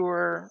if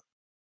you're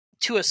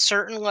to a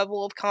certain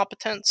level of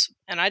competence.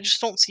 And I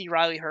just don't see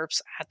Riley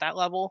Herbst at that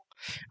level.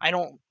 I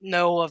don't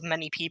know of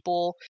many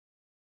people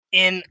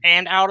in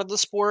and out of the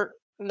sport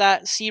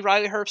that see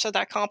Riley Herbst at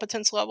that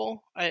competence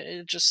level.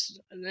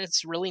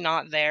 It's really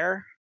not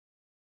there.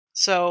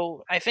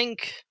 So I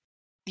think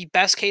the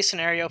best case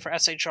scenario for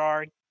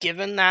SHR,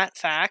 given that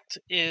fact,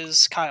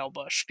 is Kyle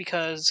Busch,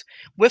 because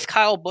with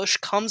Kyle Busch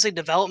comes a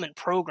development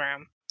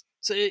program.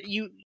 So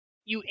you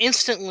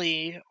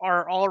instantly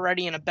are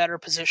already in a better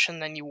position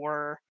than you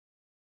were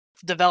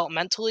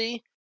developmentally,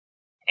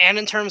 and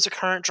in terms of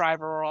current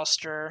driver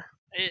roster,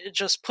 it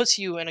just puts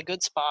you in a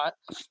good spot.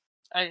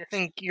 I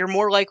think you're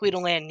more likely to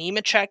land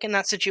Nemechek in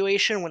that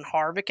situation when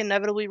Harvick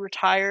inevitably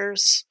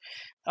retires.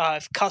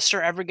 If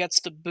Custer ever gets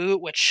the boot,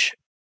 which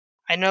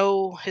I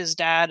know his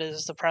dad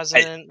is the I,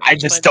 president, I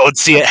just but don't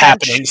see it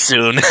happening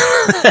potentially,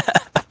 soon.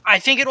 I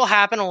think it'll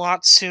happen a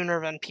lot sooner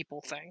than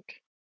people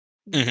think.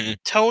 Hmm.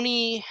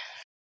 Tony,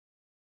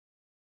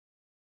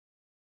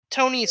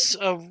 Tony's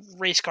a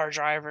race car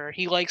driver.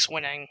 He likes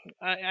winning.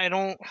 I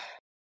don't.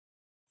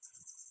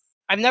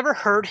 I've never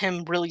heard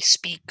him really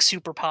speak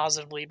super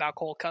positively about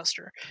Cole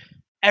Custer.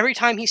 Every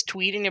time he's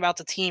tweeting about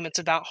the team, it's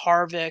about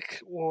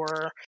Harvick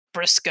or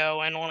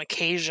Briscoe, and on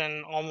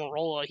occasion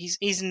Almirola.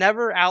 He's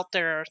never out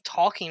there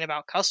talking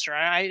about Custer.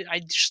 I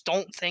just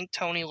don't think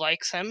Tony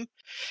likes him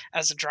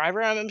as a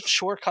driver. I'm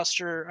sure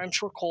Custer. I'm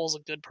sure Cole's a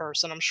good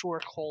person. I'm sure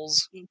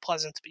Cole's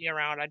pleasant to be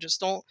around. I just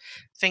don't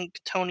think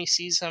Tony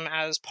sees him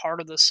as part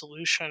of the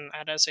solution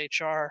at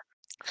SHR,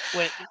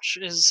 which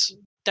is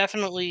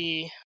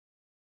definitely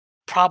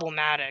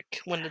problematic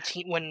when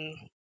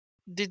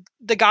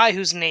the guy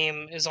whose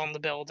name is on the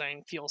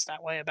building feels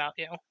that way about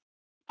you.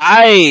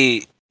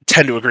 I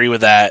tend to agree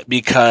with that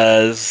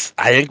because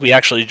I think we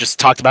actually just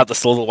talked about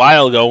this a little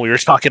while ago when we were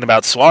talking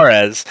about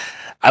Suarez.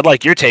 I'd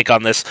like your take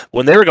on this.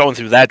 When they were going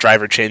through that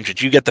driver change,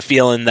 did you get the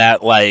feeling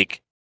that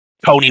like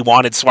Tony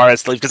wanted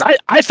Suarez to leave? Because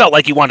I felt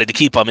like he wanted to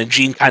keep him, and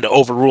Gene kind of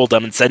overruled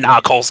him and said, "Nah,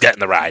 Cole's getting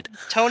the ride."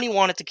 Tony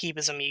wanted to keep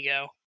his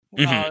amigo.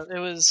 Hmm. It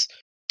was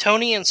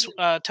Tony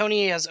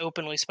has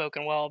openly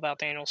spoken well about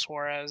Daniel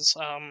Suarez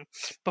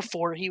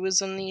before he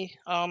was in the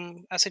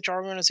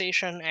SHR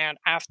organization and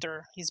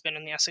after he's been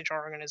in the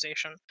SHR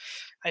organization.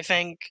 I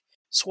think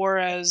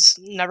Suarez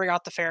never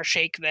got the fair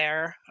shake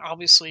there.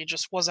 Obviously,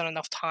 just wasn't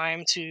enough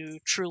time to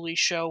truly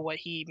show what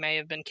he may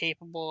have been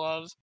capable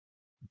of.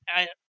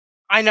 I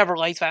I never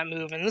liked that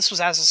move, and this was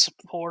as a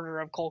supporter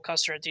of Cole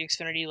Custer at the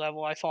Xfinity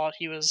level. I thought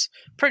he was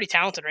a pretty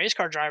talented race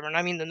car driver, and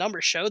I mean the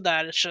numbers showed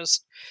that. It's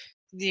just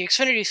the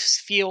Xfinity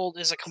field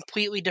is a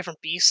completely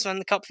different beast than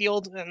the Cup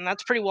field, and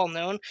that's pretty well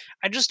known.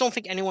 I just don't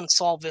think anyone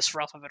saw this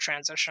rough of a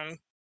transition.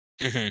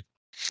 Hmm.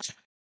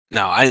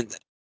 No,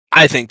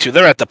 I think too.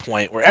 They're at the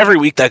point where every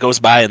week that goes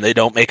by and they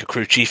don't make a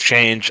crew chief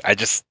change, I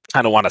just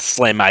kind of want to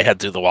slam my head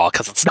through the wall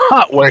because it's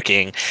not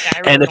working. Yeah, I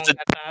And really don't get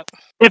that.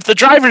 if the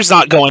driver's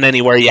not going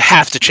anywhere, you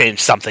have to change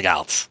something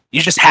else.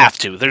 You just have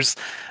to. There's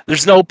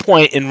no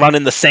point in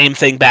running the same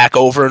thing back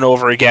over and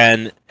over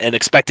again and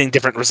expecting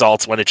different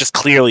results when it just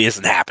clearly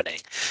isn't happening.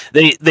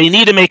 They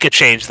need to make a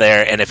change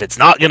there, and if it's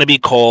not going to be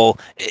Cole,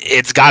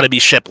 it's got to be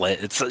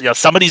Shiplett. It's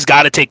somebody's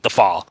got to take the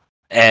fall.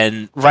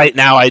 And right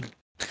now,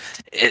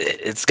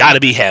 it's got to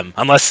be him,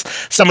 unless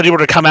somebody were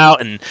to come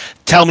out and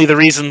tell me the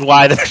reason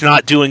why they're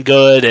not doing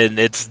good, and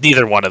it's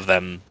neither one of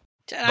them.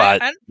 I,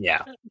 But I,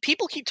 yeah,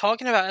 People keep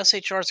talking about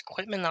SHR's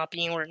equipment not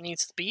being where it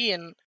needs to be,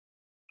 and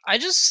I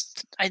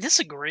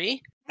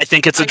disagree. I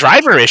think it's a I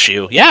driver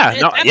issue. Yeah,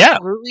 It's no, yeah.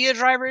 absolutely a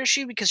driver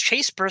issue because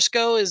Chase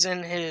Briscoe is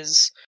in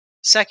his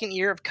second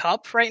year of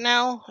Cup right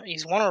now.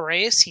 He's won a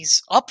race.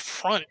 He's up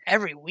front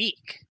every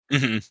week.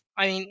 Hmm.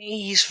 I mean,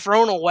 he's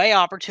thrown away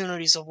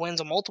opportunities of wins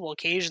on multiple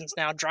occasions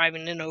now,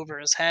 driving in over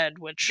his head,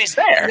 which He's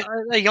there.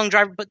 a young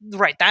driver. But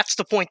right, that's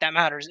the point that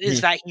matters is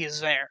Mhm. that he is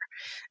there.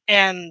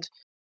 And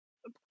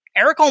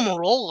Eric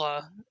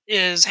Almirola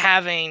is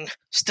having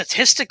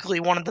statistically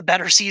one of the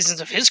better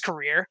seasons of his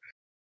career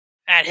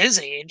at his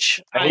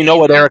age. And I we know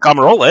mean, what Eric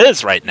Amarola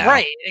is right now.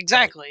 right,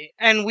 exactly.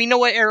 And we know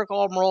what Eric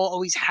Almirola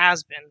always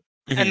has been,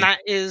 and Hmm. that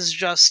is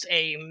just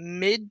a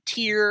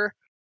mid-tier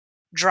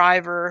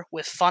driver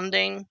with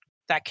funding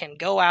that can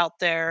go out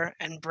there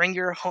and bring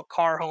your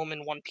car home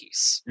in one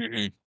piece.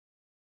 Hmm.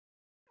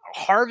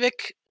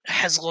 Harvick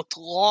has looked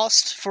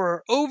lost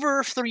for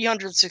over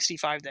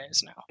 365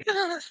 days now,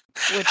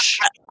 which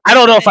I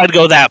don't know if eh, I'd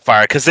go that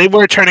far because they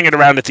were turning it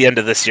around at the end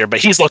of this year, but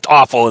he's looked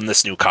awful in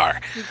this new car.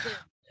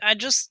 I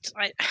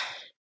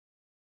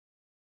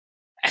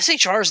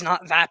SHR is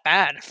not that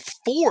bad.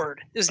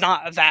 Ford is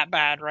not that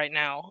bad right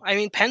now. I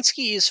mean,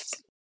 Penske is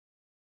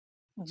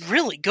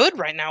really good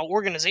right now,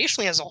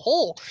 organizationally as a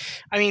whole.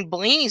 I mean,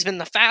 Blaney's been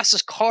the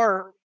fastest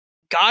car,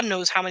 God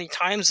knows how many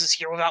times this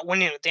year without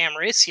winning a damn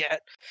race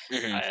yet.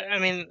 Hmm. I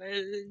mean,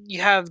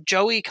 you have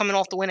Joey coming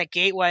off the win at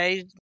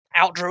Gateway,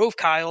 outdrove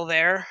Kyle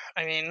there.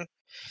 I mean,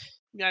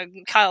 yeah,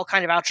 Kyle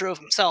kind of outdrove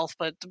himself,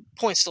 but the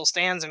point still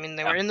stands. I mean,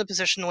 they Yeah. were in the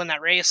position to win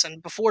that race,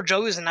 and before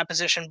Joey was in that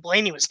position,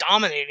 Blaney was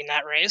dominating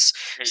that race.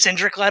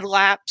 Cindric led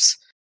laps.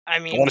 I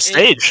On mean, a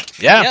stage.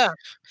 Yeah. yeah,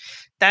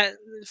 that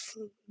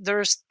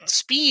there's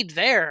speed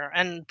there,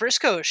 and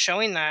Briscoe is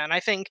showing that. And I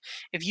think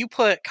if you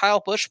put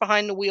Kyle Busch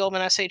behind the wheel of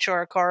an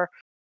SHR car,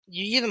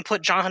 you even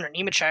put John Hunter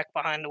Nemechek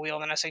behind the wheel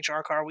of an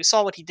SHR car. We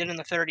saw what he did in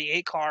the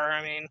 38 car.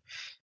 I mean,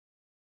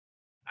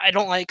 I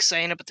don't like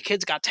saying it, but the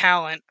kid's got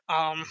talent.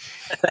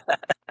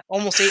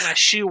 Almost ate my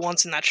shoe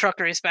once in that truck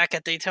race back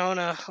at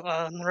Daytona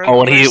on the road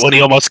Oh, course. when he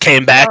almost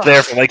came back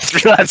there from like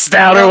 3 laps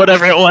down or Uh,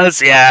 whatever it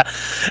was. Yeah,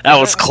 that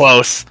was uh,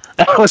 close.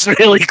 That was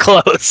really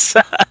close.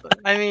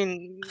 I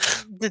mean,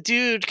 the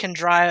dude can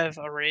drive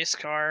a race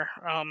car.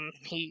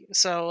 He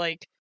so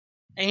like,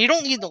 and you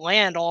don't need to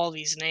land all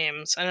these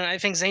names. And I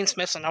think Zane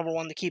Smith's another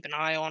one to keep an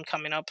eye on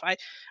coming up.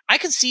 I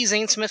could see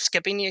Zane Smith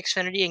skipping the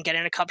Xfinity and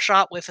getting a cup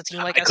shot with a team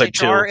like I could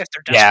SHR too. if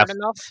they're Yeah. desperate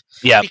enough,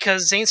 Yeah.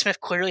 because Zane Smith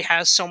clearly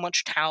has so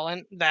much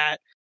talent that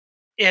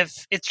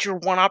if it's your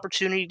one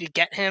opportunity to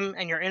get him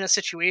and you're in a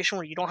situation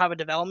where you don't have a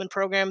development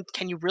program,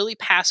 can you really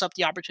pass up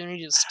the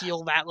opportunity to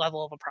steal that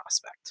level of a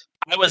prospect?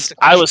 Is the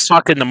I question. was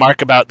talking to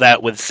Mark about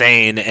that with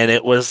Zane, and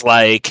it was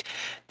like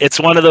it's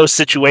one of those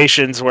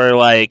situations where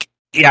like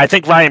yeah, I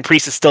think Ryan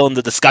Preece is still in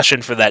the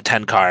discussion for that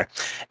 10 car,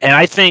 and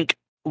I think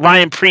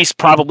Ryan Preece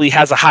probably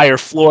has a higher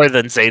floor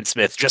than Zane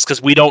Smith just because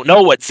we don't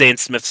know what Zane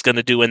Smith's going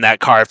to do in that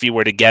car if he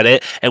were to get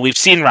it, and we've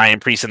seen Ryan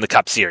Preece in the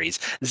Cup Series.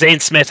 Zane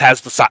Smith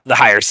has the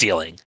higher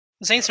ceiling.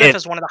 Zane Smith It.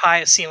 has one of the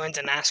highest ceilings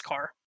in NASCAR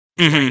right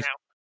Mm-hmm.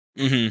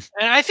 now. Mm-hmm.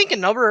 And I think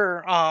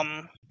another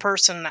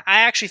person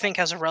I actually think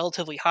has a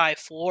relatively high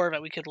floor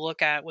that we could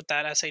look at with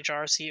that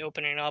SHRC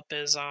opening up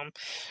is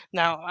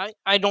now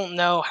I don't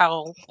know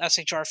how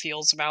SHR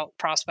feels about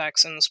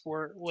prospects in the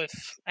sport with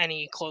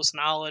any close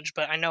knowledge,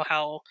 but I know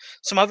how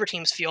some other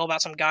teams feel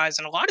about some guys,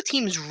 and a lot of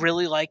teams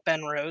really like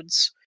Ben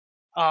Rhodes.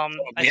 I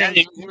Yeah,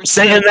 think you were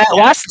saying that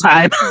last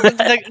time.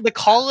 the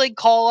colleague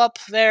call up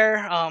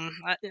there.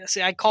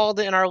 I called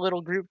it in our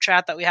little group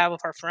chat that we have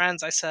with our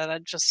friends. I said I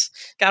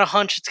just got a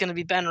hunch it's going to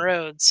be Ben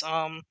Rhodes.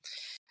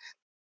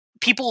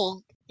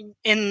 People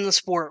in the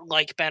sport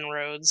like Ben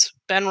Rhodes.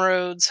 Ben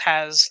Rhodes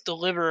has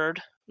delivered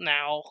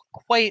now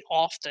quite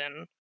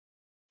often.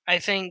 I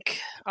think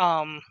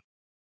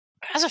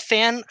as a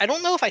fan, I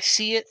don't know if I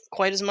see it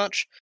quite as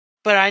much,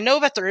 but I know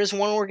that there is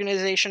one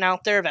organization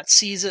out there that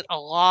sees it a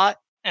lot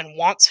and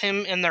wants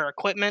him in their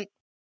equipment.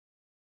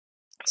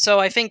 So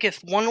I think if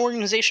one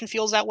organization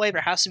feels that way,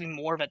 there has to be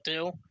more that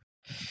do.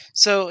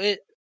 So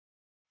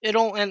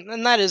it'll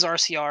and that is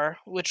RCR,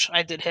 which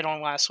I did hit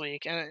on last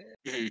week,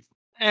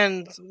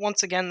 and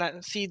once again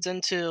that feeds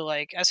into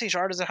like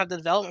SHR doesn't have the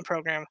development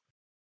program.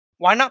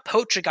 Why not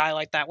poach a guy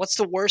like that? What's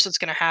the worst that's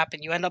going to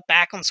happen? You end up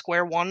back on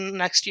square one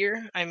next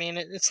year. I mean,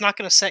 it's not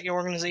going to set your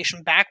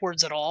organization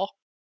backwards at all.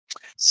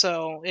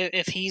 So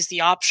if he's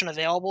the option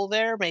available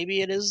there,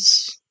 maybe it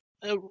is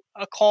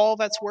a call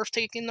that's worth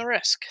taking the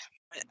risk.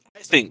 I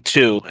think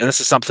too, and this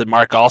is something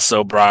Mark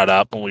also brought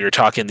up when we were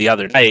talking the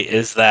other night,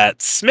 is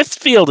that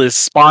Smithfield is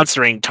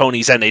sponsoring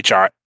Tony's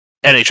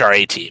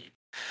NHRA team.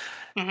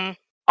 Hmm.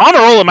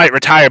 Honorarola might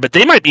retire, but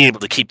they might be able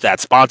to keep that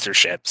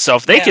sponsorship. So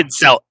if they Yeah. could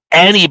sell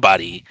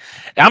anybody,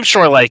 I'm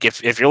sure like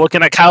if you're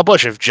looking at Kyle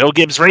Busch, if Joe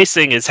Gibbs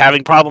Racing is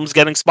having problems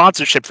getting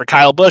sponsorship for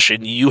Kyle Busch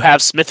and you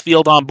have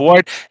Smithfield on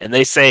board and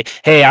they say,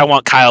 hey, I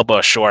want Kyle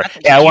Busch or That's a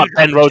hey, I want huge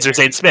Ben Rhodes or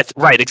Zane opportunity. Smith.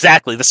 Right,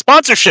 exactly. The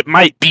sponsorship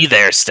might be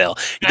there still.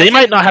 I They think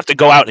might not have to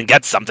go out and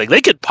get something.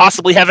 They could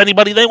possibly have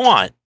anybody they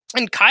want.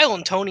 and Kyle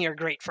and Tony are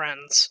great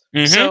friends.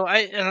 Mm-hmm. So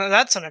and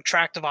that's an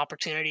attractive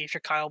opportunity for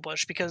Kyle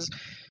Busch because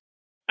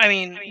I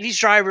mean these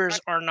drivers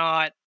are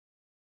not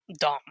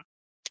dumb.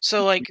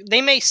 So like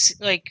they may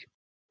like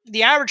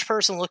the average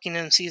person looking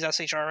in sees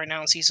SHR right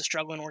now and sees a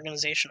struggling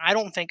organization. I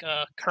don't think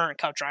a current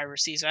Cup driver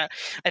sees that.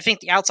 I think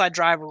the outside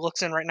driver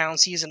looks in right now and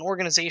sees an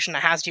organization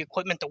that has the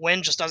equipment to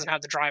win, just doesn't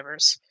have the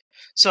drivers.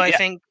 So I Yeah.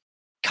 think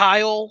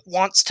Kyle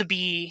wants to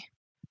be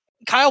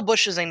Kyle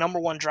Busch is a number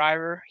one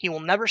driver. He will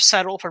never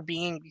settle for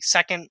being the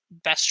second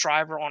best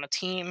driver on a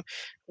team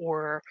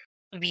or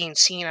being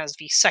seen as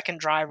the second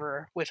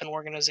driver with an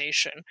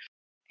organization.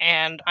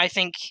 And I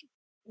think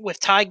with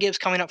Ty Gibbs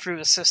coming up through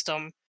the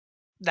system,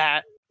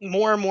 that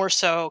more and more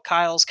so,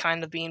 Kyle's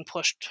kind of being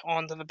pushed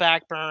onto the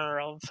back burner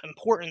of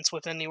importance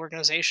within the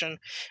organization.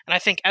 And I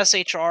think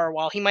SHR,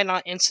 while he might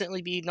not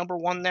instantly be number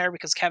one there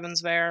because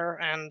Kevin's there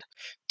and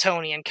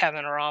Tony and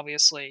Kevin are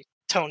obviously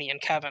Tony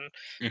and Kevin,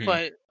 Mm-hmm.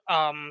 but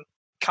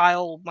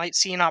Kyle might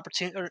see an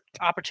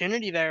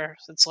opportunity there.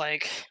 It's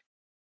like,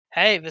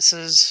 hey, this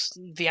is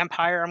the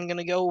empire I'm going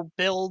to go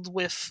build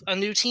with a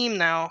new team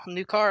now, a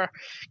new car.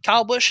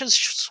 Kyle Busch has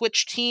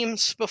switched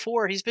teams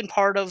before. He's been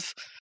part of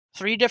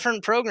 3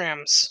 different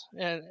programs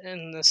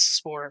in this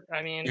sport.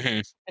 I mean, Mm-hmm.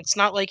 it's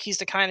not like he's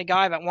the kind of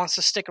guy that wants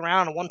to stick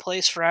around in one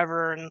place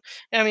forever. And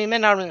I mean, it may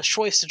not have been a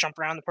choice to jump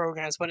around the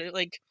programs, but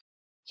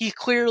he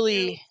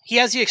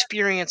has the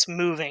experience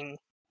moving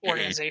Mm-hmm.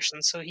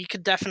 organizations, so he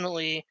could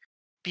definitely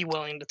be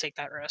willing to take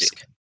that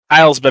risk.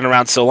 Kyle's been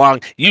around so long.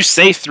 You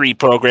say 3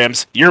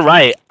 programs. You're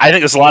right. I think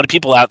there's a lot of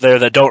people out there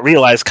that don't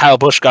realize Kyle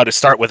Busch got to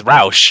start with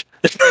Roush.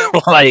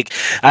 Yep. Like,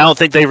 I don't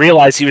think they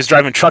realized he was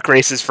driving truck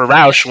races for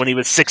Roush when he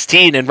was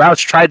 16, and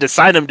Roush tried to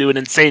sign him to an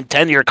insane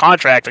 10-year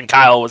contract, and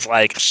Kyle was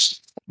like,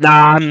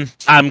 "Nah,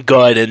 I'm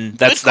good," and Good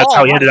that's how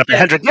call. he Not ended a up at kid.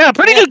 Hendrick. Yeah,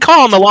 pretty Yeah. good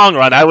call in the long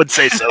run. I would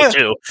say so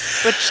too.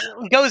 Which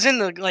goes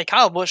into like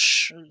Kyle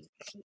Busch,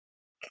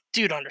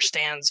 dude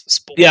understands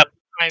the Yep. sport.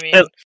 I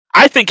mean,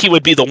 I think he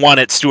would be the one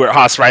at Stuart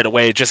Haas right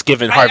away, just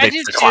given I Harvick's do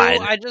too.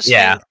 decline. I just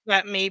Yeah. think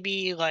that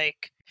maybe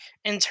like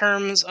in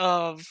terms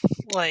of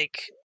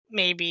like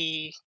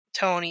maybe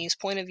Tony's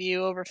point of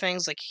view over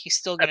things, like he's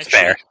still gonna That's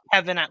fair. treat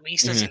Kevin at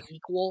least as Mhm. an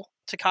equal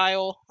to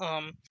Kyle.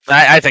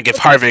 I think if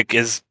But Harvick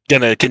is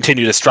going to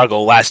continue to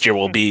struggle, next year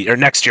will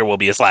mm,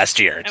 be his last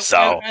year. and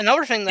So,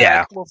 another thing that I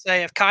yeah. will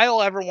say, if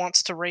Kyle ever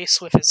wants to race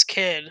with his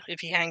kid, if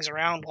he hangs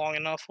around long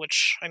enough,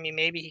 which I mean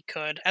maybe he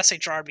could,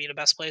 SHR be the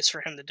best place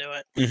for him to do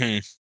it. Hmm.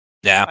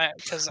 Yeah.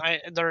 Because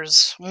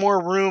there's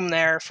more room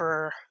there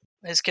for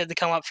his kid to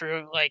come up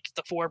through like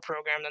the Ford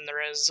program than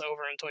there is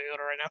over in Toyota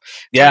right now.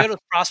 Yeah.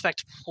 Toyota's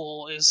prospect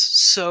pool is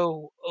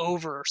so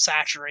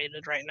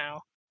oversaturated right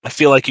now. I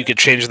feel like you could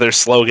change their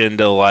slogan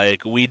to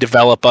like "We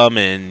develop them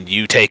and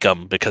you take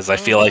them" because I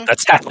feel like Hmm.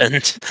 that's happened,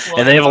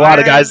 and they William have a lot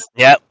of Byron, guys.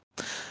 Yep.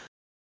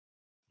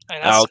 and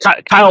Oh,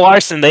 that's Kyle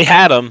Larson, they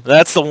had him.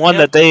 That's the one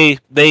yep. that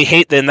they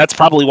hate, and that's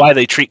probably why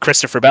they treat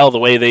Christopher Bell the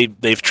way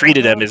they've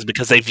treated him, Hmm. is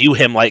because they view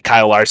him like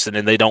Kyle Larson,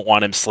 and they don't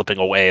want him slipping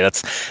away.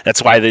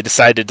 That's why they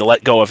decided to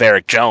let go of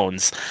Eric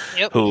Jones,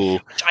 Yep. who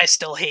Which I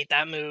still hate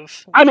that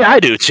move. I mean I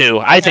do too.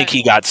 I Uh, think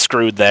he got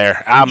screwed there.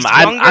 he's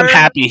I'm younger,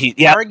 happy he.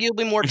 Yep.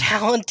 arguably more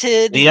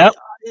talented. Yep.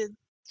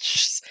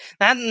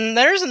 That and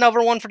there's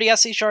another one for the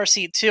SHR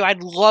seat too.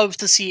 I'd love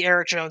to see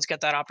Eric Jones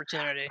get that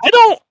opportunity.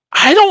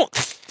 I don't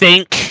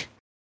think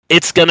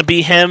it's gonna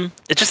be him.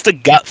 It's just a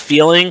gut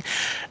feeling.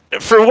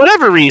 For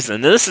whatever reason,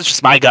 this is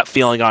just my gut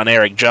feeling on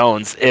Eric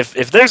Jones. If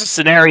there's a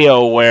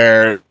scenario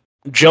where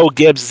Joe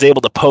Gibbs is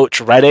able to poach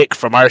Reddick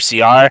from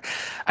RCR,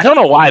 I don't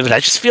know why, but I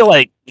just feel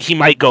like he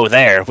might go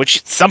there.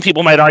 Which some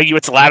people might argue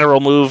it's a lateral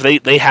move.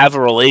 They have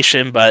a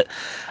relation, but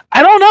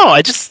I don't know.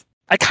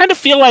 I kind of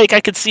feel like I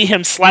could see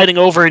him sliding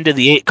over into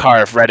the 8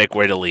 car if Reddick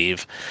were to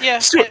leave. Yeah,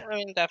 So, I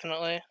mean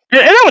definitely.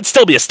 and that would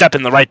still be a step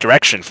in the right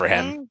direction for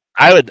him. Mhm.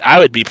 I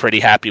would be pretty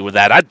happy with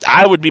that.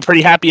 I would be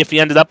pretty happy if he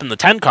ended up in the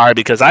 10 car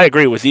because I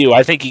agree with you.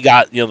 I think he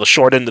got the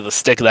short end of the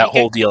stick of that He could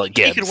whole deal at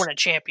he could Gibbs. win a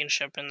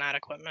championship in that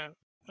equipment.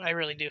 I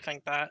really do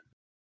think that.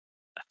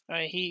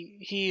 He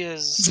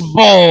It's is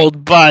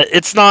bold, but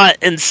it's not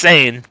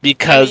insane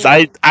because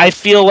mean, I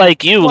feel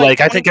like you. what, Like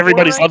I think 24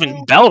 everybody's right loving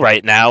now? Bell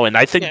right now, and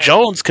I think Yeah.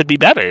 Jones could be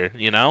better.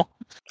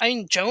 I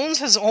mean Jones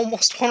has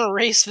almost won a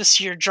race this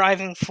year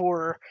driving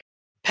for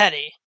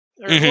Petty.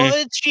 Or Hmm. well,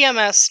 it's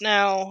GMS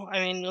now. I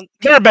mean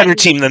They're a better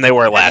Petty's team than they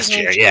were Petty's last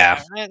name, year.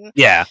 yeah. Yeah,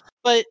 yeah.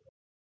 But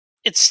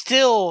it's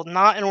still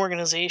not an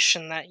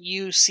organization that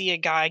you see a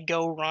guy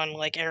go run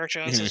like Eric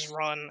Jones Mhm. has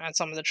run at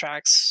some of the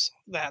tracks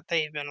that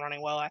they've been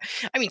running well at.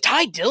 I mean,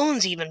 Ty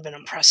Dillon's even been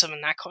impressive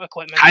in that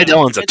equipment, Ty though.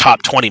 Dillon's a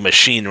top 20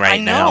 machine I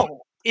right now.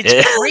 know. It's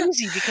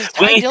crazy because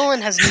Ty we Dillon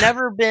has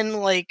never been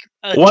like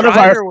a One of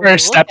our driver where you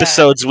first look at.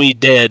 episodes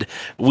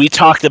we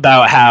talked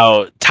about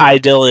how Ty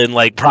Dillon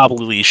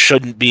probably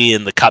shouldn't be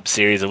in the Cup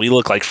Series, and we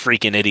look like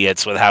freaking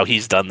idiots with how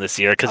he's done this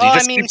year because he I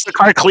just mean, keeps the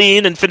car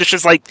clean and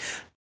finishes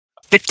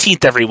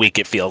 15th every week.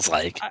 It feels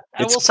like I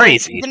it's will say he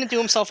crazy. didn't do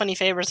himself any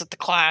favors at the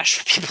Clash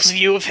for people's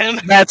view of him.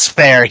 That's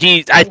fair.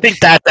 I think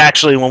that's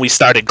actually when we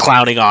started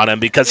clowning on him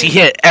because he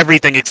hit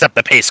everything except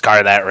the pace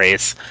car that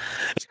race.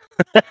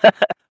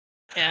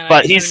 And I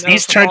But mean,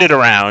 he's turned it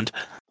around.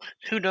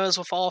 who knows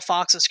with all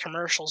Fox's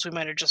commercials, we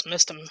might have just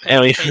missed him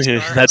And hitting the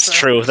pace car. that's So,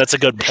 true. That's a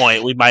good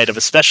point. We might have,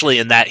 especially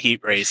in that heat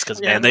race, because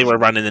yeah, man, they were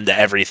running into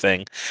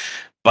everything.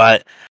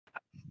 But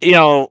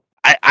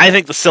I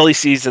think the silly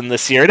season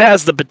this year, it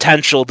has the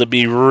potential to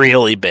be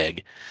really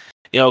big.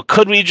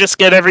 Could we just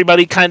get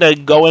everybody kind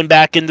of going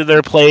back into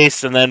their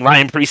place and then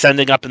Ryan Preece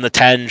ending up in the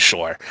 10?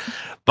 Sure.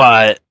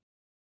 But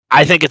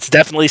I think it's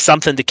definitely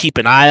something to keep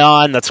an eye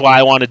on. That's why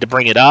I wanted to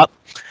bring it up.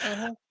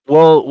 mhm.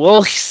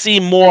 We'll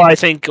see more, I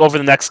think, over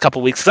the next couple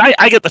of weeks. 'Cause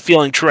I get the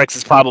feeling Truex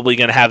is probably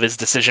going to have his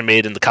decision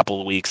made in the couple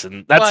of weeks,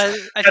 and that's Well,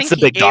 I that's think the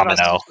he big gave us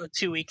domino. a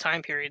 2 week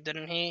time period,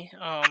 didn't he?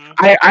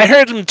 I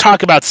heard him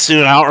talk about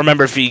soon. I don't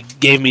remember if he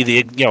gave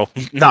me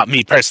not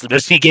me personally,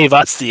 but if he gave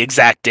us the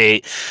exact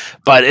date.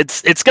 But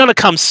it's going to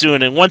come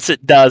soon, and once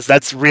it does,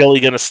 that's really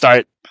going to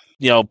start,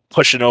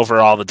 pushing over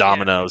all the Yeah.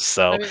 dominoes. I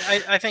So,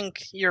 mean, I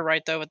think you're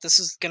right though. But this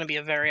is going to be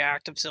a very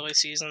active silly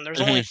season.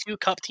 There's only mhm. 2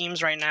 Cup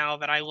teams right now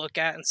that I look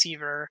at and see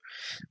their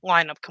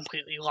lineup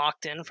completely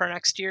locked in for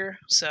next year.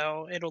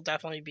 So it'll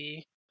definitely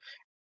be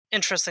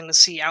interesting to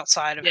see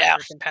outside of Yeah,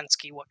 Hendrick and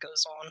Penske what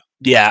goes on.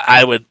 yeah,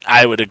 I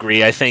would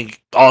agree. I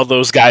think all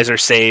those guys are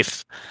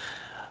safe.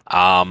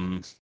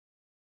 Um,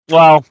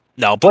 Well,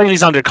 no,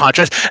 Blaney's under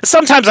contract.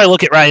 Sometimes I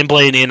look at Ryan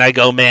Blaney and I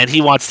go, man,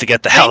 he wants to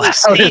get the hell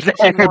Blaney's out of safe if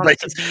he there.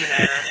 wants But to be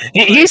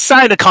there. he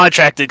signed a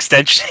contract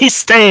extension. He's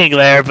staying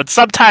there. But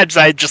sometimes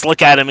I just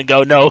look at him and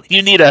go, no,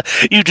 you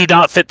do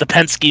not fit the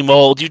Penske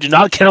mold. You do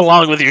not get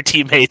along with your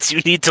teammates. You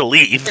need to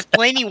leave. If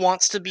Blaney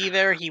wants to be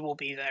there, he will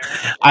be there.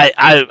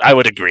 I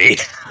would agree.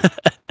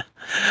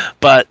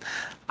 But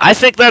I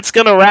think that's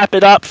going to wrap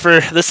it up for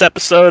this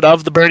episode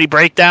of the Birdie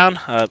Breakdown.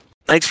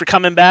 Thanks for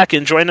coming back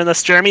and joining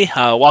us, Jeremy.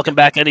 Welcome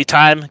back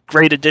anytime.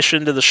 Great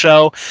addition to the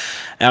show.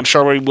 And I'm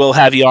sure we will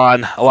have you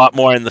on a lot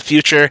more in the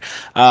future.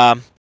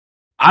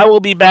 I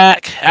will be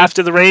back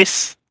after the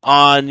race.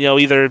 on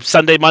either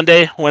Sunday,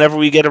 Monday, whenever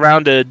we get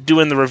around to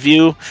doing the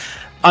review.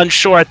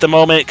 Unsure at the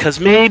moment because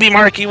maybe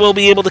Marky will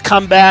be able to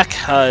come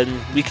back and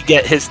we could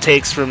get his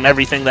takes from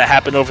everything that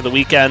happened over the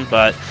weekend.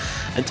 But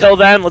until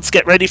then, let's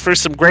get ready for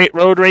some great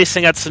road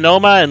racing at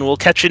Sonoma, and we'll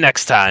catch you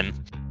next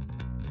time.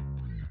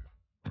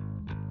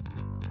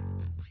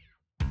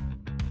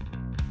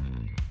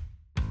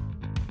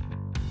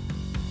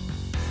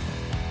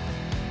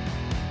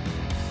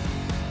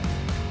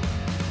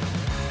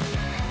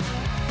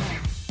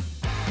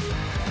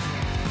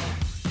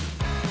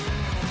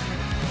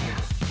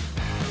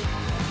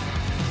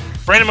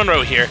 Brandon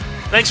Monroe here.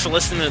 Thanks for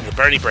listening to the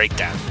Bernie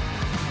Breakdown.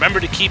 Remember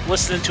to keep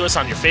listening to us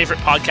on your favorite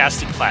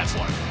podcasting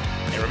platform.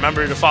 And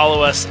remember to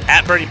follow us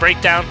at Bernie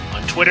Breakdown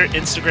on Twitter,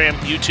 Instagram,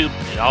 YouTube,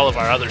 and all of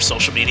our other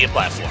social media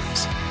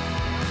platforms.